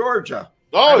 I'm in Georgia.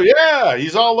 Oh yeah,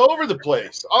 he's all over the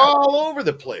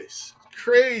place.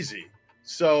 Crazy.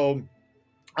 So,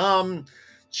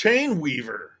 Chain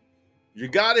Weaver, you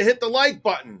got to hit the like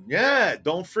button. Yeah,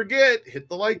 don't forget, hit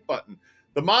the like button.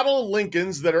 The model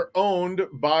Lincolns that are owned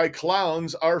by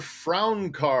clowns are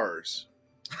frown cars.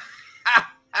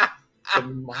 The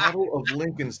model of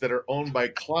Lincolns that are owned by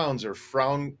clowns are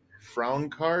frown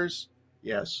cars?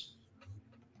 Yes.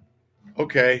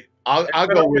 Okay. I'll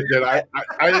go with it.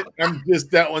 I'm just,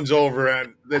 that one's over,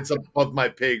 and that's above my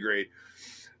pay grade.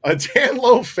 Dan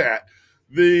Lowfat,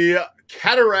 the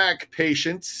cataract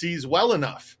patient sees well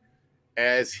enough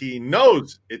as he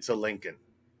knows it's a Lincoln.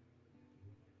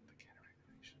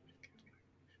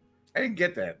 I didn't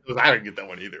get that. I didn't get that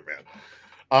one either,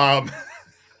 man.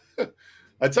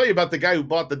 I tell you about the guy who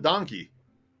bought the donkey.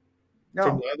 No.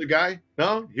 From the other guy?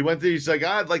 No? He went there. He's like,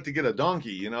 I'd like to get a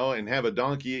donkey, and have a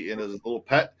donkey and as a little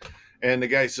pet. And the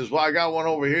guy says, well, I got one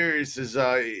over here. He says,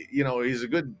 he's a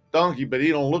good donkey, but he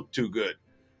don't look too good.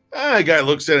 The guy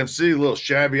looks at him, see, a little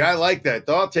shabby. I like that,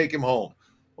 though. I'll take him home.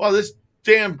 Well, this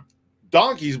damn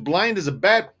donkey's blind as a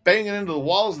bat, banging into the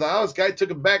walls of the house. Guy took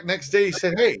him back next day. He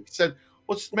said,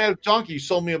 what's the matter with donkey? You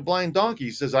sold me a blind donkey.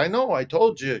 He saes, I know. I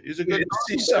told you. He's a good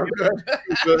donkey. He's so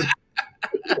good.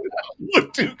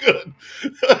 Look too good.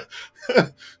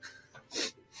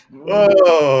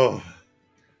 Oh.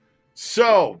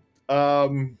 So,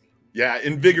 yeah,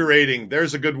 invigorating.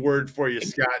 There's a good word for you,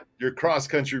 Scott. Your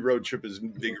cross-country road trip is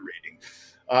invigorating.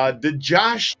 Did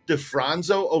Josh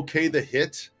DeFranzo okay the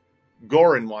hit?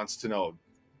 Goran wants to know.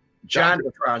 John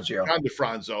DeFranzo. John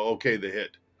DeFranzo okay the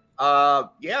hit.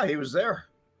 Yeah, he was there.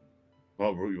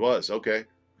 Well, he was, okay.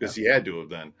 Because he had to have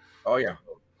then. Oh, yeah.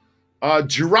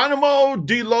 Geronimo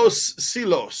de los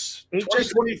Silos.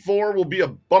 2024 will be a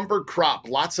bumper crop.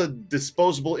 Lots of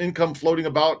disposable income floating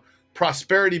about.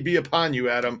 Prosperity be upon you,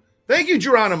 Adam. Thank you,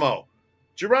 Geronimo.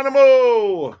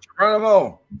 Geronimo.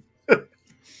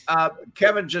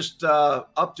 Kevin just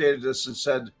updated this and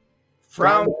said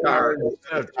frown car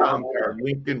instead of frown car.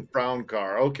 Lincoln frown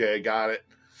car. Okay, got it.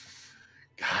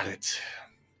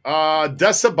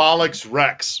 Decibolics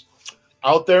Rex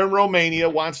out there in Romania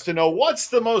wants to know what's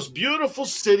the most beautiful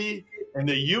city in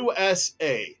the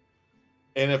USA.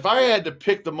 And if I had to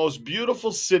pick the most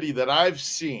beautiful city that I've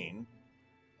seen,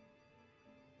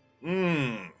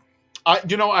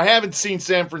 I haven't seen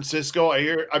San Francisco.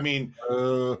 I mean,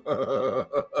 Uh,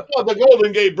 well, the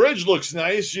Golden Gate Bridge looks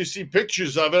nice. You see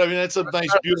pictures of it. I mean, that's a nice,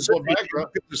 beautiful background.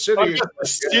 the I city, guess the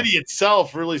city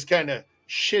itself really is kind of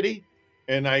shitty,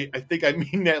 and I think I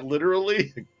mean that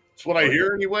literally. It's what I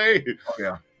hear anyway. Oh,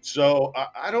 yeah. So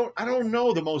I don't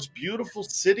know the most beautiful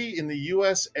city in the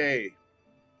USA.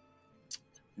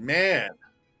 Man,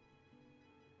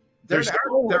 There there's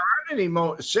aren't any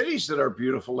cities that are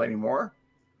beautiful anymore.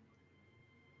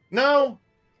 no.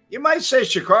 You might say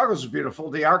Chicago's beautiful.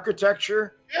 The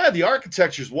architecture. Yeah, the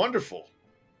architecture is wonderful.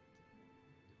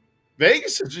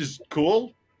 Vegas is just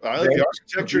cool. I like the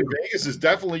architecture in Vegas is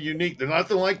definitely unique. There's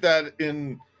nothing like that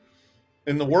in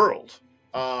the world.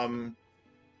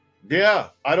 Yeah,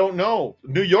 I don't know.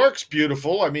 New York's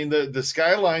beautiful. I mean, the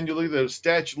skyline, you look at the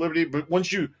Statue of Liberty, but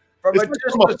once you From it's a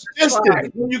from a distance, it's distance,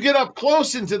 fine. when you get up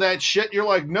close into that shit, you're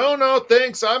like, no,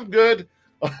 thanks, I'm good.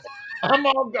 I'm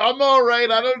all right.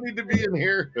 I don't need to be in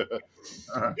here.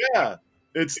 Yeah,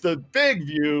 it's the big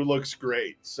view looks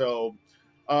great. So,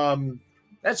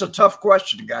 That's a tough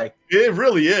question, guy. it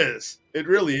really is. It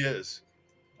really is.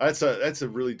 That's a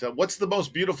really tough. What's the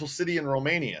most beautiful city in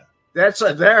Romania? That's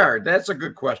a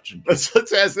good question. Let's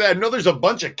ask that. I know there's a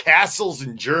bunch of castles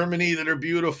in Germany that are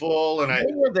beautiful, and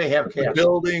Where they have castles.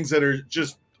 buildings that are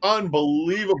just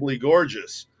unbelievably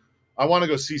gorgeous. I want to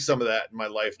go see some of that in my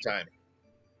lifetime.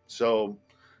 So,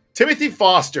 Timothy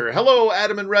Foster. Hello,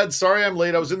 Adam and Red. Sorry I'm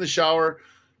late. I was in the shower.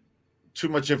 Too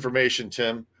much information,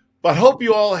 Tim. But hope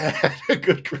you all had a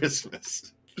good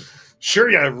Christmas. Sure,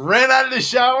 you ran out of the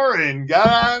shower and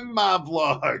got on my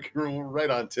vlog.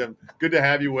 Right on, Tim. Good to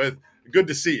have you with. Good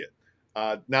to see you.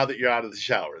 Now that you're out of the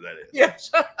shower, that is.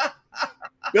 Yes.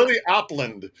 Billy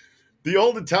Opland. The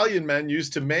old Italian men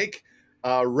used to make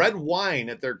red wine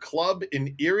at their club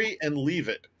in Erie and leave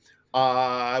it.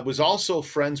 I was also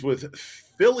friends with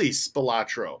Philly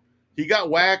Spilatro. He got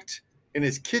whacked in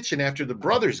his kitchen after the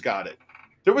brothers got it.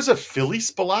 There was a Philly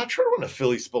Spilatro and a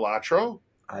Philly Spilatro?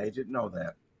 I didn't know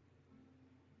that.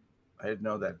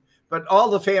 But all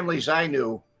the families I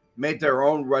knew made their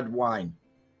own red wine.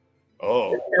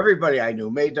 Oh. Everybody I knew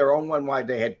made their own wine.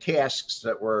 They had casks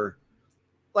that were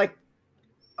like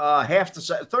half the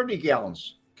size, 30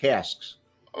 gallons casks.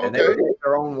 Okay. And they would make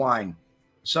their own wine.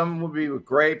 Some would be with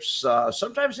grapes.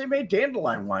 Sometimes they made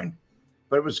dandelion wine,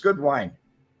 but it was good wine,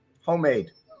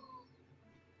 homemade.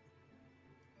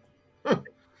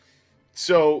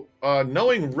 So,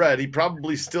 knowing Red, he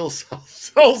probably still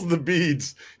sells the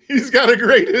beads. He's got a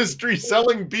great history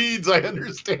selling beads, I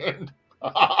understand.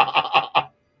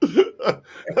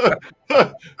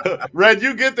 Red,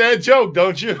 you get that joke,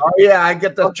 don't you? Oh, yeah, I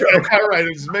get that joke. All right,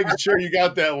 I'm just making sure you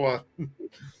got that one.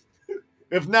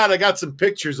 If not, I got some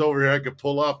pictures over here I could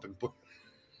pull up and put.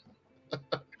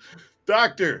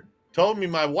 Doctor told me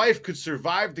my wife could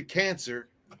survive the cancer.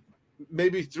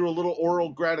 Maybe through a little oral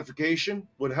gratification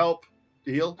would help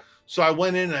heal. So I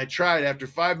went in and I tried. After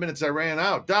 5 minutes, I ran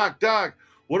out. Doc,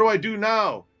 what do I do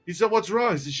now? He said, what's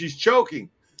wrong? He said, she's choking.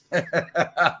 Dan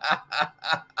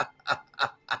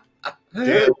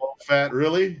low fat,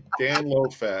 really? Dan low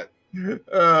fat.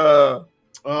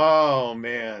 Oh,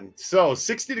 man. So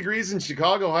 60 degrees in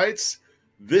Chicago Heights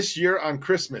this year on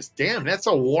Christmas. Damn, that's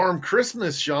a warm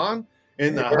Christmas, Sean.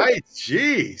 In the Heights.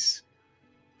 Jeez.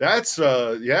 That's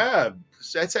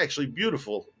that's actually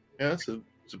beautiful. Yeah, it's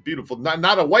a beautiful,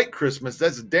 not a white Christmas.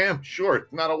 That's a damn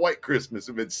short. Not a white Christmas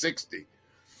if it's 60.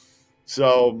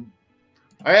 So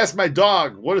I asked my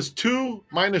dog, what does 2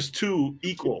 minus 2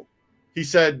 equal? He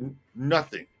said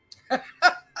nothing.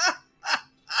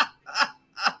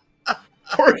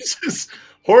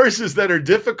 Horses that are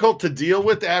difficult to deal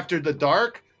with after the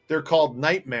dark, they're called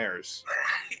nightmares.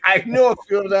 I know a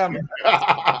few of them.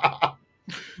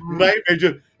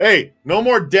 Nightmare. Hey, no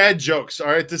more dad jokes. All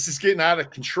right, this is getting out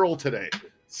of control today.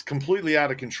 It's completely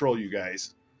out of control, you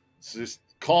guys. So just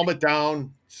calm it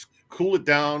down, cool it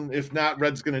down. If not,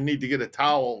 Red's going to need to get a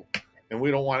towel, and we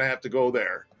don't want to have to go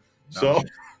there. No. So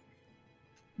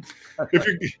if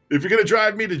you're going to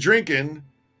drive me to drinking,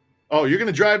 you're going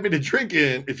to drive me to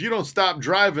drinking if you don't stop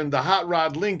driving the Hot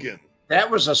Rod Lincoln. That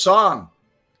was a song.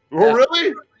 Oh,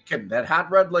 really? That Hot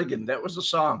Rod Lincoln. That was a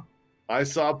song. I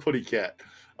saw Putty Cat.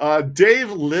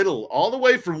 Dave Little, all the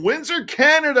way from Windsor,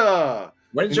 Canada.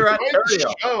 Windsor,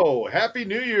 Ontario. Show. Happy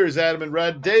New Year's, Adam and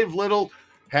Red. Dave Little,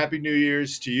 Happy New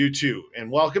Year's to you too.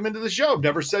 And welcome into the show. I've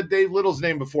never said Dave Little's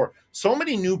name before. So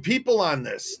many new people on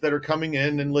this that are coming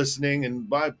in and listening.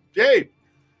 And hey,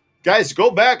 guys,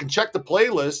 go back and check the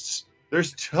playlists.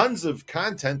 There's tons of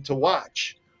content to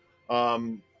watch.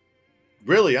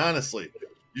 Really, honestly,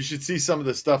 you should see some of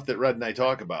the stuff that Red and I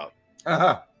talk about.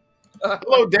 Uh-huh.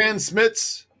 Hello, Dan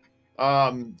Smits.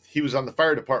 He was on the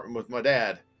fire department with my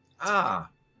dad. Ah,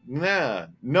 Nah,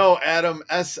 no, Adam,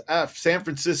 SF. San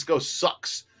Francisco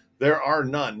sucks. There are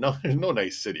none. No, there's no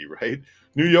nice city, right?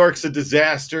 New York's a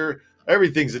disaster.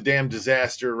 Everything's a damn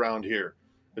disaster around here.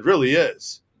 It really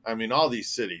is. I mean, all these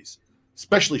cities,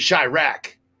 especially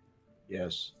Chirac.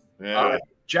 yes. Yeah.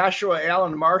 Joshua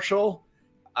Allen Marshall.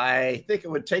 I think it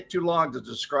would take too long to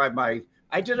describe my.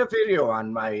 I did a video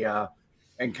on my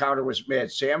encounter with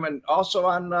Mad Sam, and also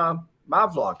on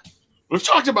Mob Vlog. We've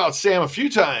talked about Sam a few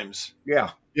times.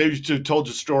 Yeah. Yeah, you two told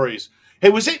your stories. Hey,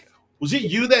 was it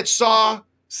you that saw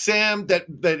Sam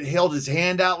that held his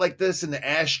hand out like this in the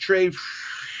ashtray?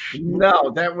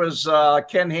 No, that was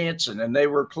Ken Hansen, and they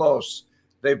were close.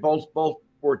 They both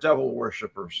were devil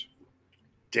worshippers.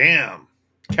 Damn.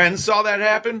 Ken saw that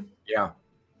happen? Yeah.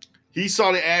 He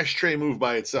saw the ashtray move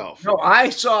by itself. No, I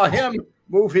saw him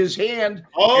move his hand.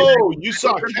 Oh, you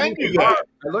saw Ken do that.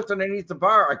 I looked underneath the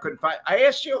bar. I couldn't find. I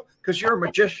asked you because you're a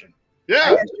magician. I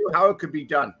Yeah. asked you how it could be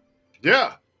done.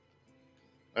 Yeah.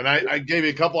 And I gave you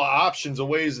a couple of options of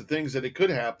ways of things that it could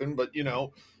happen, but you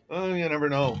never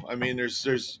know. I mean,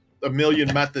 there's a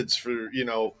million methods for,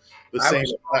 the same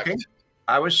effect.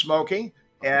 I was smoking,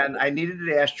 and I needed an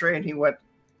ashtray, and he went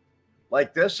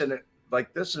like this, and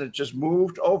it just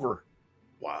moved over.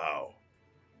 Wow.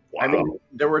 I mean,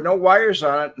 there were no wires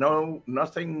on it,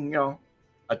 nothing,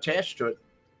 attached to it,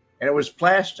 and it was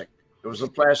plastic. It was a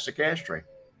plastic ashtray.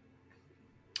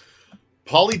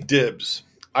 Paulie Dibbs.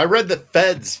 I read the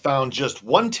feds found just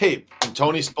one tape in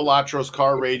Tony Spilatro's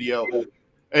car radio.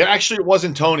 Actually, it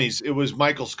wasn't Tony's. It was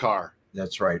Michael's car.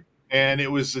 That's right. And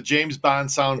it was the James Bond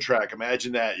soundtrack.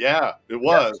 Imagine that. Yeah, it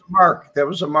was. That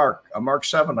was a Mark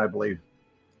 7, I believe.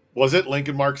 Was it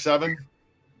Lincoln Mark 7?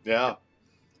 Yeah.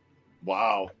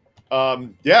 Wow.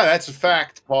 Yeah, that's a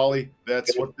fact, Paulie.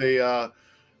 That's what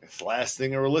it's the last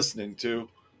thing they were listening to.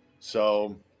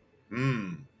 So,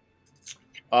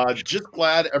 just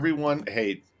glad everyone's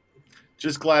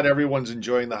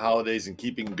enjoying the holidays and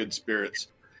keeping good spirits.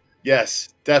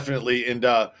 Yes, definitely. And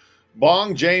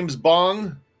James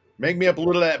Bong, make me up a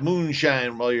little of that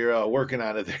moonshine while you're working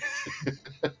on it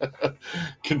there.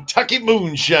 Kentucky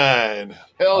moonshine.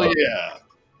 Hell yeah.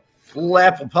 Little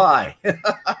apple pie.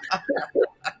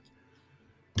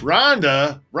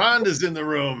 Rhonda's in the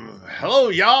room. Hello,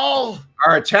 y'all.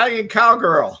 Our Italian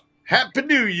cowgirl. Happy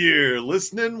New Year.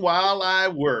 Listening while I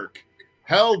work.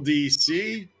 Hell,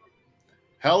 DC.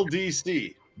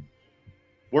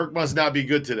 Work must not be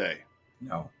good today.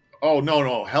 No. Oh,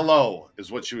 no. Hello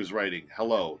is what she was writing.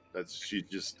 Hello. She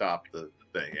just stopped the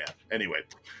thing. Yeah. Anyway.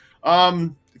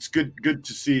 It's good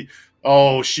to see.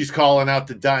 Oh, she's calling out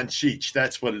to Don Cheech.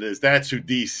 That's what it is. That's who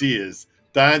DC is.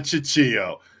 Don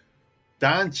Ciccio.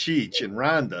 Don Cheech and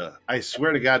Rhonda, I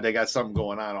swear to God, they got something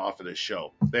going on off of this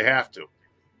show. They have to.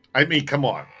 I mean, come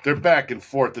on. They're back and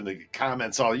forth in the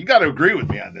comments. You got to agree with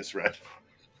me on this, Red.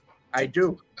 I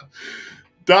do.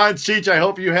 Don Cheech, I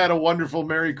hope you had a wonderful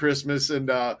Merry Christmas,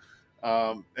 and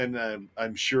I'm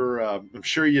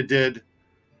sure you did.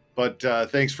 But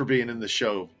thanks for being in the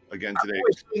show again today. I'm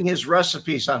always seeing his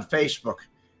recipes on Facebook,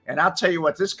 and I'll tell you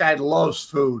what, this guy loves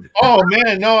food. Oh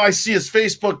man, no, I see his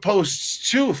Facebook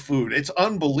posts too. Food, it's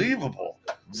unbelievable.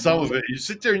 Some of it, you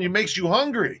sit there and it makes you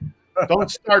hungry. Don't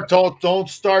start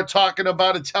talking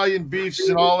about Italian beefs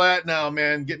and all that now,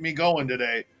 man. Get me going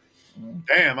today.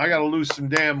 Damn, I got to lose some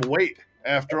damn weight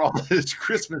after all this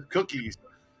Christmas cookies.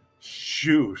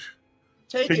 Shoot.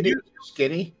 Take it easy,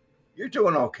 skinny. You're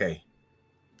doing okay.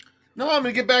 No, I'm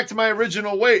going to get back to my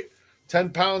original weight. 10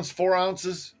 pounds, 4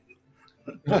 ounces.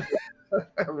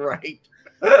 Right.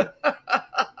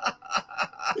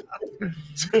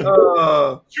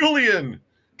 Julian,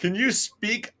 can you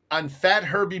speak on Fat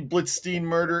Herbie Blitzstein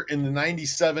murder in the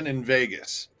 97 in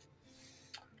Vegas?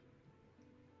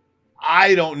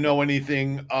 I don't know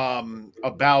anything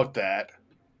about that.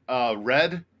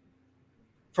 Red?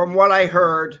 From what I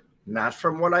heard, not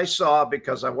from what I saw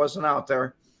because I wasn't out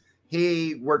there,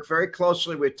 he worked very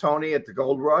closely with Tony at the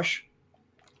Gold Rush.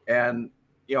 And,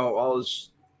 all his,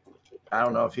 I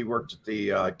don't know if he worked at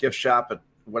the gift shop at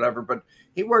whatever, but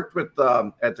he worked with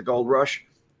at the Gold Rush.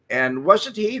 And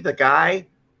wasn't he the guy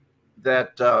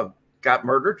that got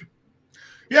murdered?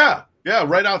 Yeah,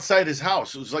 right outside his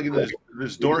house. It was like in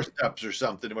his doorsteps or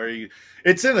something. Where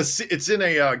it's in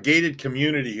a gated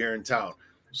community here in town.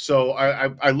 So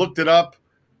I looked it up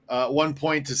at one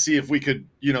point to see if we could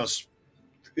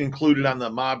include it on the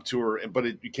mob tour, but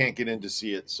you can't get in to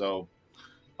see it. So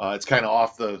it's kind of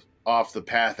off the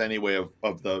path anyway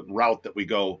of the route that we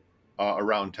go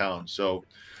around town. So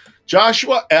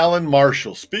Joshua Allen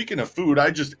Marshall. Speaking of food,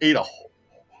 I just ate a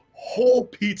whole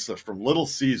pizza from Little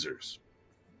Caesars.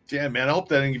 Damn, man, I hope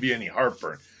that didn't give you any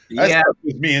heartburn. That stuff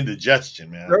gives me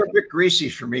indigestion, man. They're a bit greasy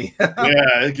for me.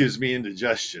 Yeah, it gives me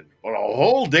indigestion. But a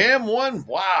whole damn one?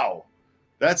 Wow.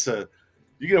 That's you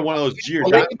get one of those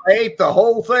I ate the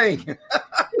whole thing.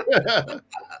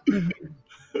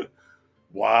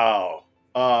 Wow.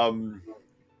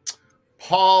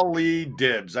 Paulie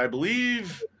Dibs. I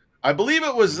believe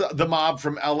it was the mob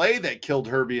from LA that killed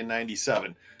Herbie in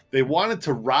 97. They wanted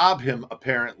to rob him,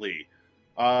 apparently.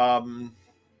 No.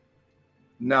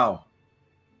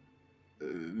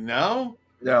 No?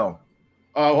 No.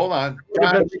 Oh, hold on.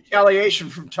 Retaliation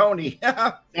from Tony.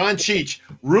 Don Cheech.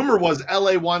 Rumor was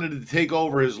LA wanted to take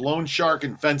over his loan shark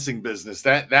and fencing business.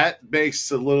 That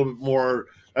makes a little bit more.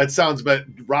 That sounds better.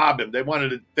 Rob him. They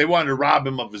wanted to rob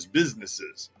him of his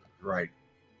businesses. Right.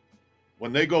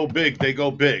 When they go big, they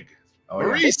go big. Oh,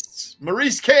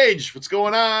 Maurice Cage, what's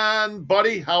going on,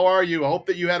 buddy? How are you? I hope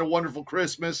that you had a wonderful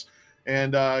Christmas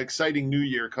and exciting New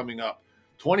Year coming up.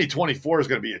 2024 is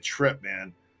going to be a trip,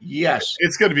 man. Yes.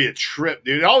 It's going to be a trip,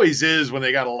 dude. It always is when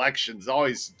they got elections.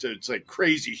 It's like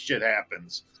crazy shit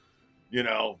happens,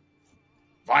 viral.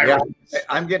 Yeah,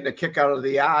 I'm getting a kick out of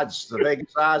the odds, the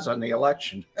Vegas odds on the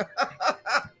election.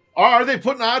 Are they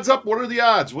putting odds up? What are the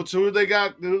odds? Who they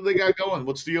got going?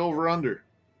 What's the over under?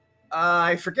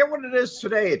 I forget what it is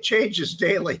today. It changes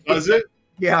daily. Does it?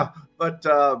 Yeah, but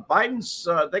Biden's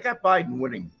they got Biden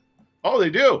winning. Oh,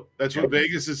 they do. That's what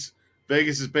Vegas is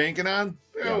banking on.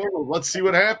 Yeah, well, let's see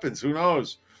what happens. Who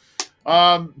knows?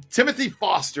 Timothy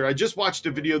Foster. I just watched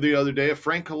a video the other day of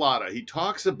Frank Collada. He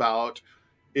talks about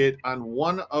it on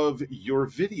one of your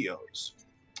videos.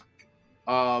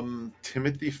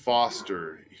 Timothy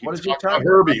Foster. What did you talk about?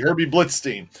 Herbie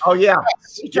Blitzstein. Oh yeah,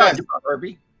 yes. About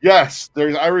Herbie. Yes,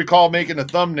 I recall making a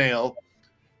thumbnail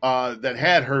that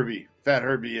had Fat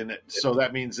Herbie in it. So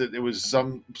that means that it was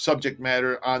some subject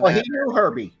matter on that.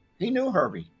 He knew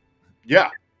Herbie.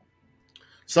 Yeah.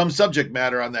 Some subject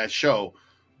matter on that show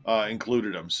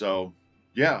included him. So,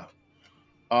 yeah.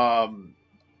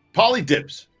 Paulie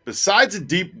Dibs. Besides a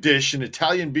deep dish and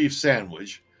Italian beef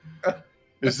sandwich,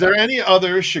 is there any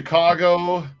other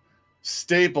Chicago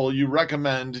staple you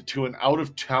recommend to an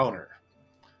out-of-towner?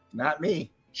 Not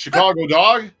me. Chicago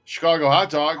dog? Chicago hot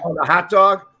dog? Oh, the hot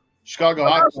dog? Chicago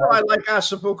hot dog. I like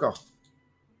Asabuco.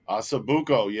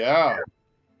 Asabuco, yeah.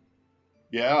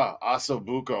 Yeah,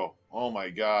 Asabuco. Oh, my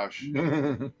gosh.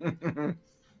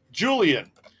 Julian,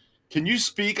 can you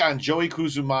speak on Joey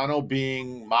Cusumano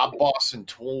being mob boss in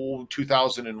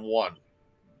 2001?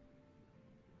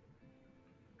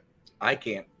 I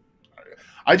can't.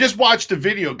 I just watched a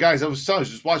video. Guys, I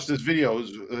just watched this video. It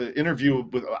was an interview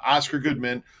with Oscar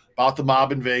Goodman about the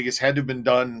mob in Vegas. Had to have been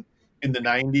done in the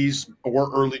 90s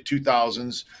or early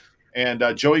 2000s. And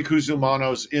Joey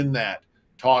Cusumano's in that,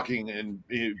 talking and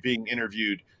being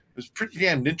interviewed. It was pretty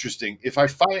damn interesting. If I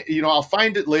find, I'll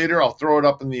find it later. I'll throw it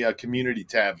up in the community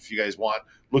tab if you guys want.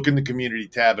 Look in the community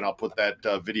tab, and I'll put that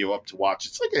video up to watch.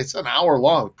 It's an hour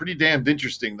long. Pretty damn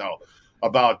interesting, though,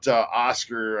 about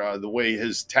Oscar, the way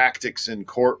his tactics in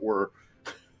court were.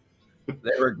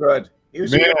 They were good. He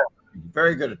was a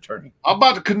very good attorney. How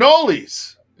about the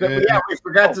cannolis? Yeah, we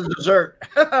forgot the dessert.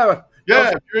 Yeah,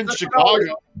 if you're in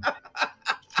Chicago.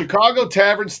 Chicago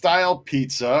Tavern style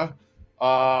pizza.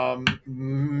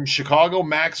 Chicago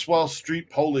Maxwell Street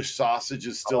Polish sausage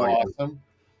is still awesome.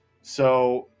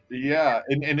 So yeah,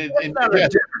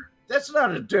 that's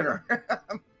not a dinner.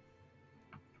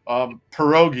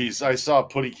 Pierogies. I saw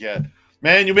Putty Cat.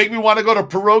 Man, you make me want to go to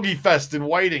Pierogi Fest in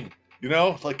Whiting.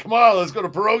 Come on, let's go to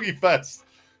Pierogi Fest.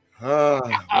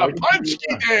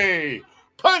 Punchki Day.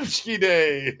 Punchki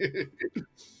Day.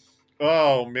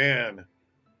 Oh man.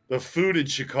 The food in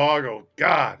Chicago,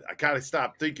 God, I gotta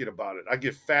stop thinking about it. I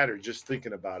get fatter just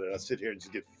thinking about it. I sit here and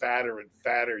just get fatter and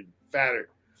fatter and fatter.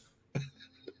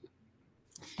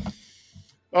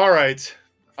 All right.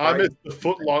 I miss the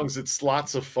footlongs at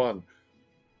Slots of Fun.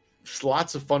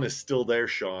 Slots of Fun is still there,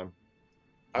 Sean.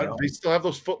 They still have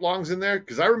those footlongs in there?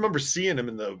 Because I remember seeing them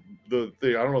in the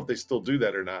thing. I don't know if they still do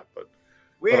that or not. But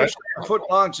we actually have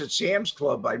footlongs at Sam's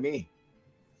Club by me.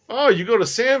 Oh, you go to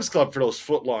Sam's Club for those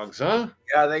footlongs, huh?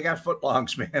 Yeah, they got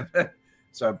footlongs, man.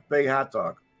 It's a big hot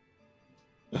dog.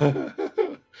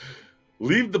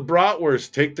 Leave the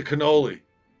bratwurst, take the cannoli.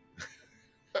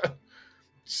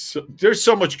 There's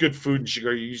so much good food in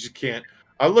Chicago, you just can't.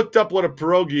 I looked up what a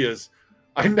pierogi is.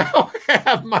 I now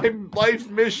have my life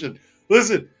mission.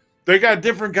 Listen, they got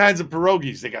different kinds of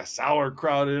pierogies. They got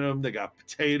sauerkraut in them. They got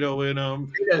potato in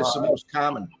them. That is the most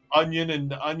common. Onion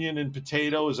and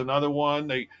potato is another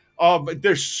one. But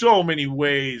there's so many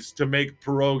ways to make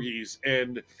pierogies,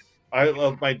 and I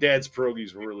love my dad's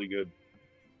pierogies were really good.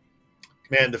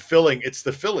 Man, the filling, it's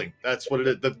the filling. That's what it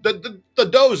is. The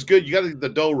dough is good. You got to get the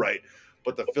dough right,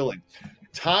 but the filling.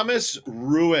 Thomas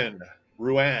Ruan,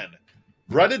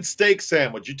 breaded steak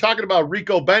sandwich. You talking about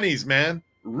Rico Benny's, man?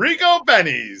 Rico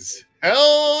Benny's.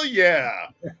 Hell yeah.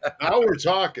 Now we're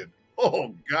talking.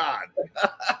 Oh, God.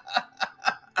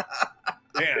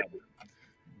 Man.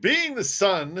 Being the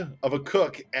son of a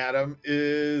cook, Adam,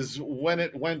 is when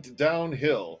it went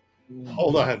downhill.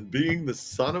 Hold on. Being the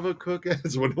son of a cook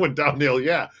is when it went downhill.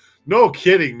 Yeah. No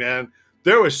kidding, man.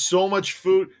 There was so much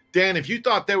food. Dan, if you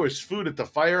thought there was food at the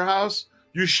firehouse,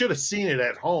 you should have seen it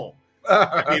at home.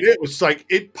 I mean, it was like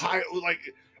it piled like,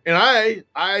 and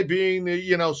I being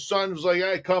the son was like,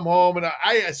 I come home and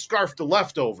I scarfed the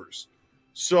leftovers.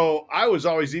 So I was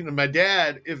always eating. My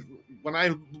dad, when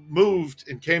I moved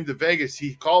and came to Vegas,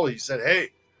 he called. He said, "Hey,"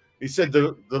 he said,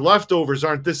 the leftovers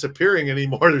aren't disappearing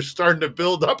anymore. They're starting to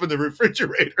build up in the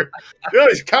refrigerator.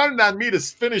 He's counting on me to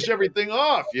finish everything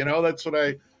off. That's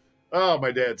what oh,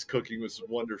 my dad's cooking was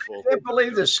wonderful. I can't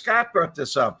believe that Scott brought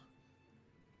this up.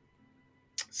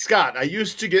 Scott, I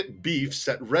used to get beefs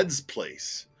at Red's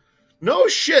Place. No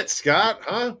shit, Scott,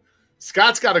 huh?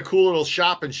 Scott's got a cool little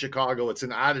shop in Chicago. It's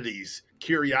an oddities,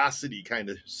 curiosity kind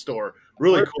of store.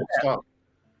 Really cool stuff.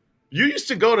 You used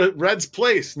to go to Red's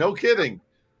Place. No kidding.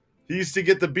 He used to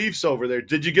get the beefs over there.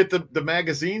 Did you get the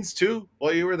magazines too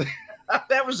while you were there?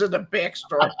 That was in the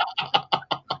backstory.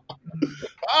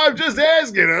 I'm just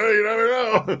asking. You never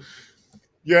know.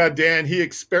 Yeah, Dan, he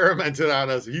experimented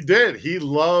on us. He did. He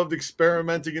loved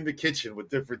experimenting in the kitchen with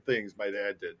different things. My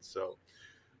dad did. So,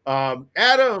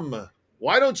 Adam,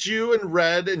 why don't you and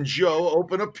Red and Joe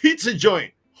open a pizza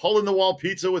joint? Hole-in-the-wall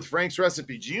pizza with Frank's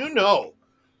recipe. Do you know,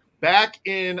 back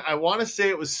in, I want to say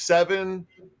it was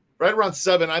right around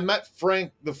 7, I met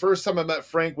Frank. The first time I met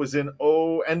Frank was in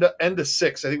end of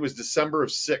 6. I think it was December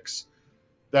of 6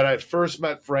 that I first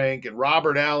met Frank, and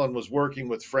Robert Allen was working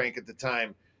with Frank at the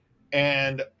time.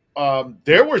 And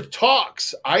there were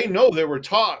talks. I know there were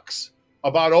talks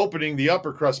about opening the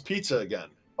Upper Crust Pizza again,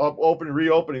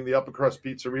 reopening the Upper Crust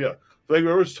Pizzeria. Like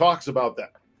there was talks about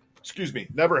that. Excuse me,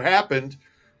 never happened,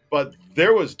 but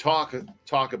there was talk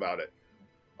about it.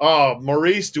 Oh,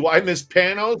 Maurice, do I miss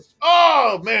Panos?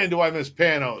 Oh man, do I miss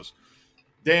Panos?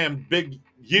 Damn big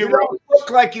hero. You don't look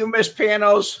like you miss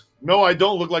Panos. No, I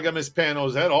don't look like I miss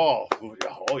Panos at all.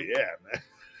 Oh yeah, man.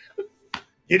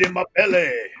 Hit in my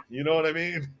belly. You know what I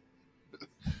mean?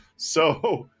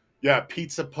 So, yeah,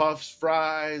 pizza puffs,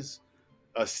 fries,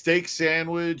 a steak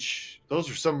sandwich.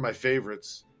 Those are some of my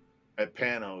favorites at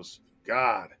Panos.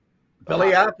 God.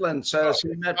 Billy Opland says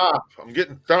he met. I'm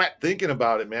getting fat thinking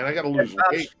about it, man. I got to lose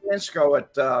weight. Spansco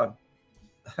at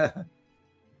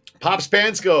Pop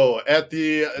Spansco at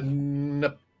the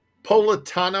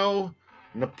Napolitano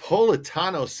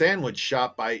sandwich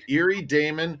shop by Erie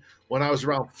Damon when I was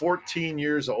around 14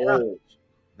 years old.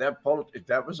 That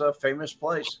was a famous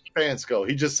place. Spansco.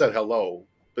 He just said hello,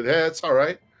 but hey, it's all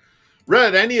right.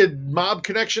 Red, any mob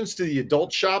connections to the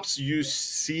adult shops you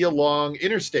see along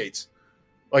interstates,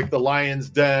 like the Lion's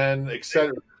Den,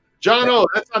 etc.? John O,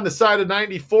 that's on the side of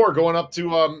 94 going up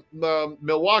to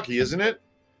Milwaukee, isn't it?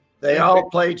 They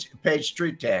all paid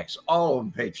street tax. All of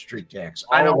them paid street tax.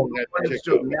 I don't know what it's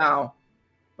doing now,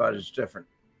 but it's different.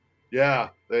 Yeah,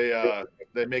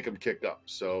 they make them kick up.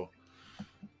 So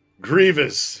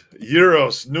Grievous,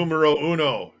 Euros, numero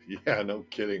uno. Yeah, no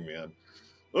kidding, man.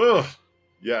 Ugh,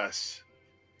 yes.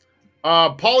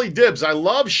 Paulie Dibbs, I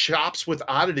love shops with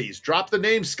oddities. Drop the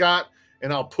name, Scott,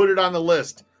 and I'll put it on the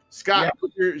list. Scott, yeah.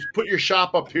 put your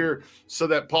shop up here so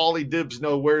that Paulie Dibbs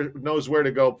knows where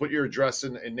to go. Put your address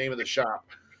and name of the shop.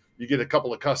 You get a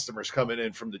couple of customers coming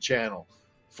in from the channel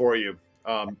for you.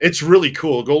 It's really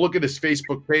cool. Go look at his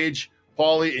Facebook page,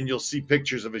 Paulie, and you'll see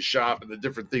pictures of his shop and the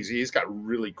different things. He's got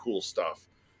really cool stuff.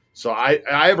 So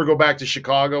I ever go back to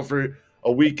Chicago for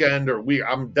a weekend or week,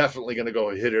 I'm definitely going to go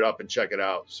hit it up and check it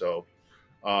out. So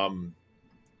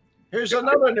here's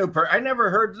another new person. I never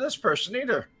heard of this person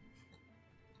either.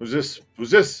 Who's this?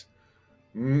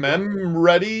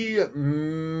 Ready,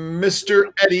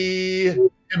 Mr. Eddie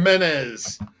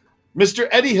Jimenez. Mr.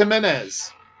 Eddie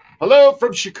Jimenez. Hello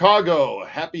from Chicago.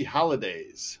 Happy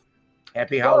holidays.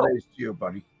 Happy holidays to you,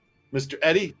 buddy. Mr.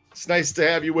 Eddie, it's nice to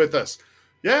have you with us.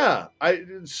 Yeah,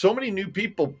 so many new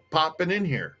people popping in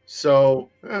here.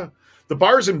 So the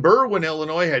bars in Berwyn,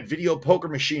 Illinois had video poker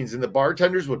machines and the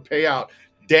bartenders would pay out.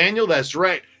 Daniel, that's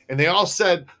right. And they all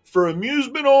said, for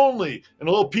amusement only, and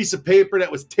a little piece of paper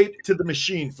that was taped to the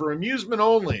machine for amusement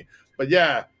only. But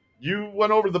yeah, you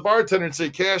went over to the bartender and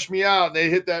said, cash me out. And they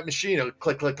hit that machine. It would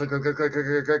click, click, click, click, click, click,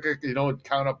 click, click, click, and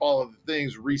count up all of the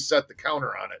things, reset the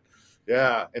counter on it.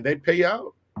 Yeah, and they'd pay you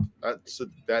out.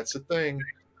 That's a thing.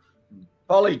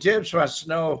 Paulie Tibbs wants to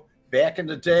know, back in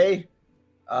the day,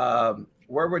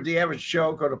 where would the average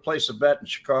Joe go to place a bet in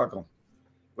Chicago?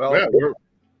 Well, Yeah,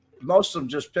 most of them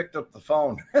just picked up the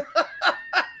phone.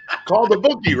 call the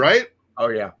bookie, right? Oh,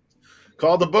 yeah.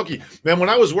 Call the bookie. Man, when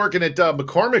I was working at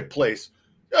McCormick Place,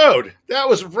 dude, that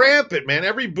was rampant, man.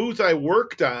 Every booth I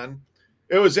worked on,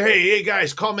 it was, hey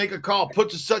guys, make a call,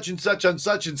 put such and such on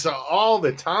such and such all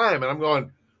the time. And I'm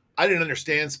going, I didn't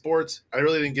understand sports. I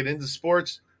really didn't get into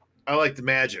sports. I liked the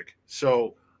magic.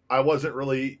 So I wasn't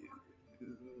really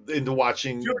into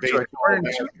watching baseball,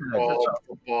 basketball,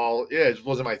 football. Yeah, it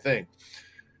wasn't my thing.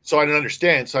 So I didn't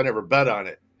understand, so I never bet on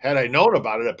it. Had I known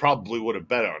about it, I probably would have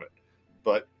bet on it.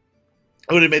 But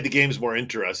it would have made the games more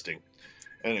interesting.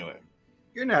 Anyway.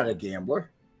 You're not a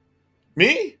gambler.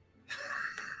 Me?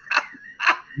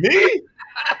 Me?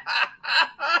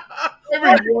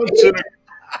 Every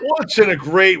once in a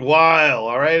great while,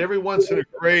 all right? Every once in a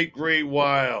great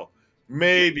while.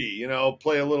 Maybe,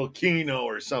 play a little Keno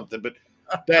or something, but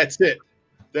that's it.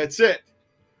 That's it.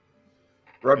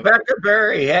 Rebecca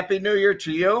Berry, Happy New Year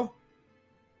to you.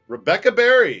 Rebecca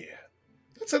Berry.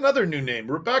 That's another new name,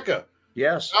 Rebecca.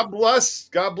 Yes. God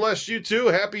bless you too.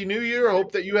 Happy New Year. I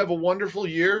hope that you have a wonderful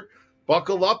year.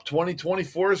 Buckle up.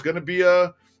 2024 is going to be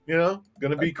going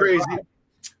to be crazy.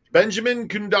 Benjamin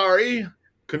Kundari.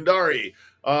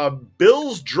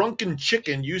 Bill's Drunken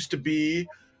Chicken used to be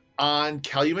on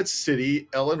Calumet City,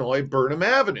 Illinois, Burnham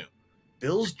Avenue.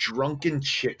 Bill's Drunken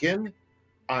Chicken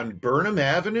on Burnham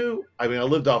Avenue? I mean, I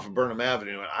lived off of Burnham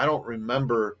Avenue, and I don't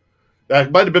remember.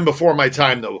 That might have been before my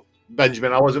time, though,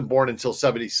 Benjamin. I wasn't born until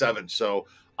 77, so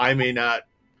I may not,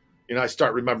 I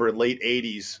start remembering late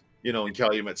 80s, in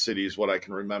Calumet City is what I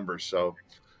can remember. So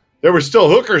there were still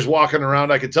hookers walking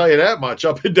around, I can tell you that much,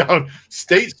 up and down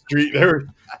State Street.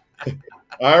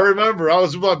 I remember. I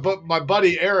was with my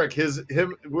buddy Eric. We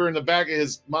were in the back of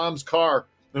his mom's car,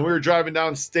 and we were driving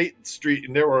down State Street,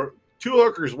 and there were two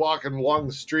hookers walking along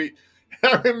the street.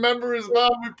 And I remember his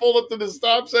mom. We pulled up to the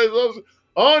stop sign.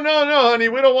 Oh no, honey,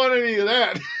 we don't want any of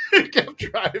that. He kept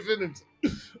driving, and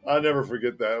I'll never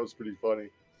forget that. It was pretty funny.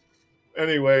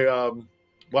 Anyway,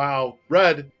 wow,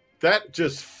 Red, that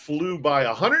just flew by.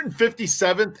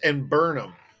 157th and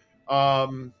Burnham,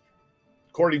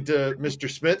 according to Mr.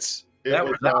 Smits. That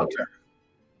was out there.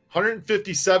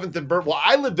 157th and Burnham. Well,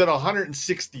 I lived at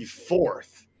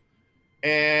 164th,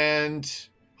 and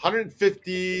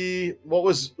 150. What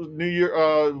was New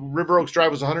Year? River Oaks Drive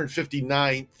was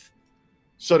 159th.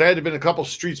 So there had to have been a couple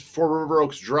streets before River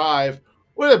Oaks Drive.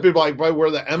 Would it be like by where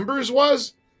the Embers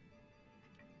was?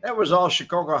 That was all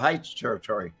Chicago Heights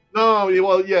territory. No,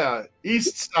 well, yeah.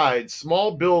 East side,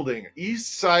 small building.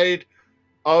 East side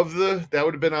of that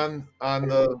would have been on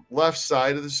the left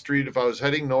side of the street if I was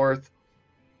heading north.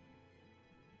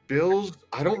 Bill's,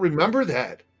 I don't remember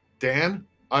that, Dan.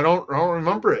 I don't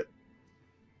remember it.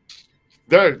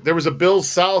 There was a Bill's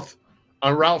South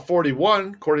on Route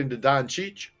 41, according to Don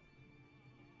Cheech.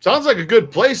 Sounds like a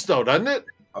good place, though, doesn't it?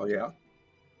 Oh, yeah.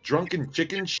 Drunken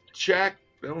Chicken Shack.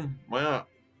 Oh, wow.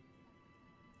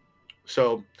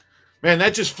 So, man,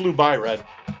 that just flew by, Red.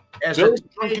 As Bill's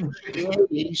Drunken Chicken.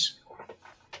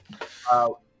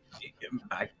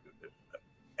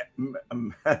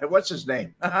 What's his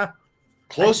name?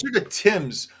 Closer to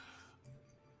Tim's.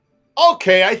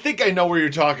 Okay, I think I know where you're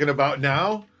talking about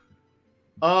now.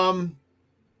 I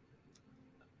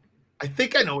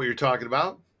think I know what you're talking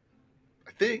about.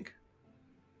 I think.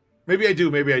 Maybe I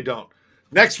do, maybe I don't.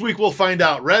 Next week we'll find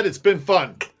out. Red, it's been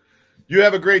fun. You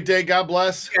have a great day. God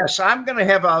bless. Yes, I'm going to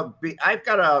have I've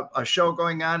got a show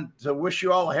going on to wish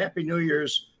you all a happy New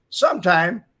Year's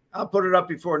sometime. I'll put it up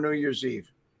before New Year's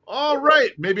Eve. All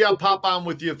right. Maybe I'll pop on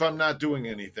with you if I'm not doing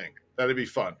anything. That'd be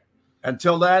fun.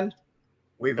 Until then,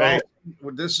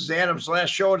 this is Adam's last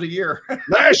show of the year.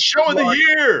 Last show of the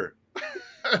year.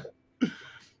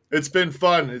 It's been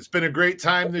fun. It's been a great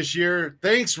time this year.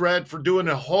 Thanks, Red, for doing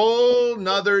a whole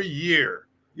nother year.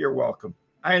 You're welcome.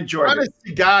 I enjoyed it. Honest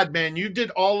to God, man, you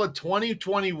did all of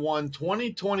 2021,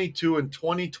 2022, and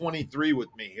 2023 with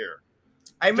me here.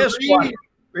 I missed one.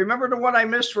 Remember the one I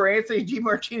missed where Anthony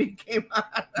DiMartini came on?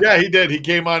 Yeah, he did. He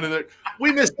came on.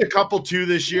 We missed a couple, too,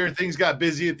 this year. Things got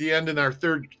busy at the end in our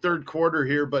third quarter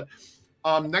here. But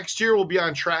next year, we'll be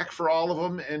on track for all of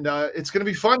them. And it's going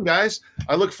to be fun, guys.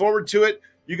 I look forward to it.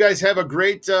 You guys have a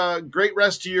great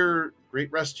rest of your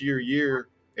year.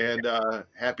 And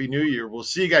Happy New Year. We'll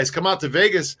see you guys. Come out to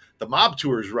Vegas. The Mob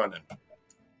Tour is running.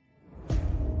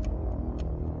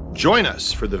 Join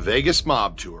us for the Vegas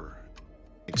Mob Tour.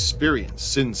 Experience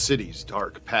Sin City's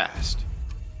dark past.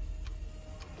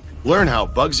 Learn how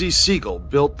Bugsy Siegel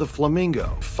built the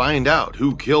flamingo. Find out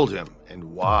who killed him and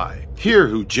why. Hear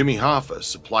who Jimmy Hoffa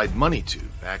supplied money to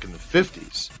back in the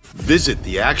 50s. Visit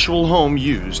the actual home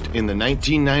used in the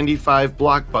 1995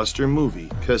 blockbuster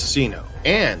movie Casino,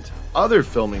 and other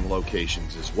filming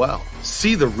locations as well.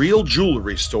 See the real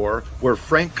jewelry store where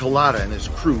Frank Collada and his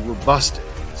crew were busted.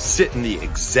 Sit in the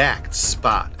exact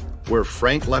spot where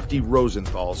Frank Lefty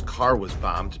Rosenthal's car was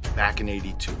bombed back in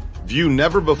 '82. View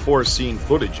never-before-seen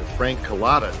footage of Frank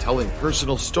Collada telling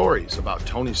personal stories about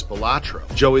Tony Spilatro,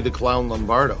 Joey the Clown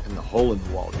Lombardo, and the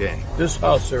Hole-in-the-Wall Gang. This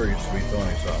house here used to be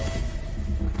Tony's house.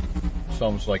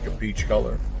 Sounds like a peach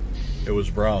color. It was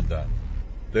brown then.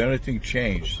 The only thing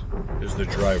changed is the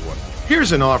driveway.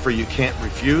 Here's an offer you can't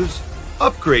refuse.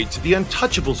 Upgrade to the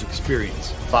Untouchables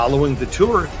experience. Following the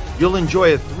tour, you'll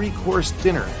enjoy a 3-course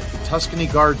dinner at the Tuscany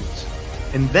Gardens,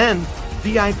 and then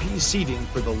VIP seating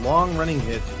for the long-running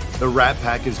hit The Rat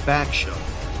Pack is Back show.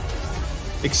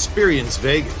 Experience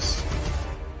Vegas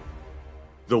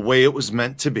the way it was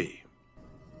meant to be.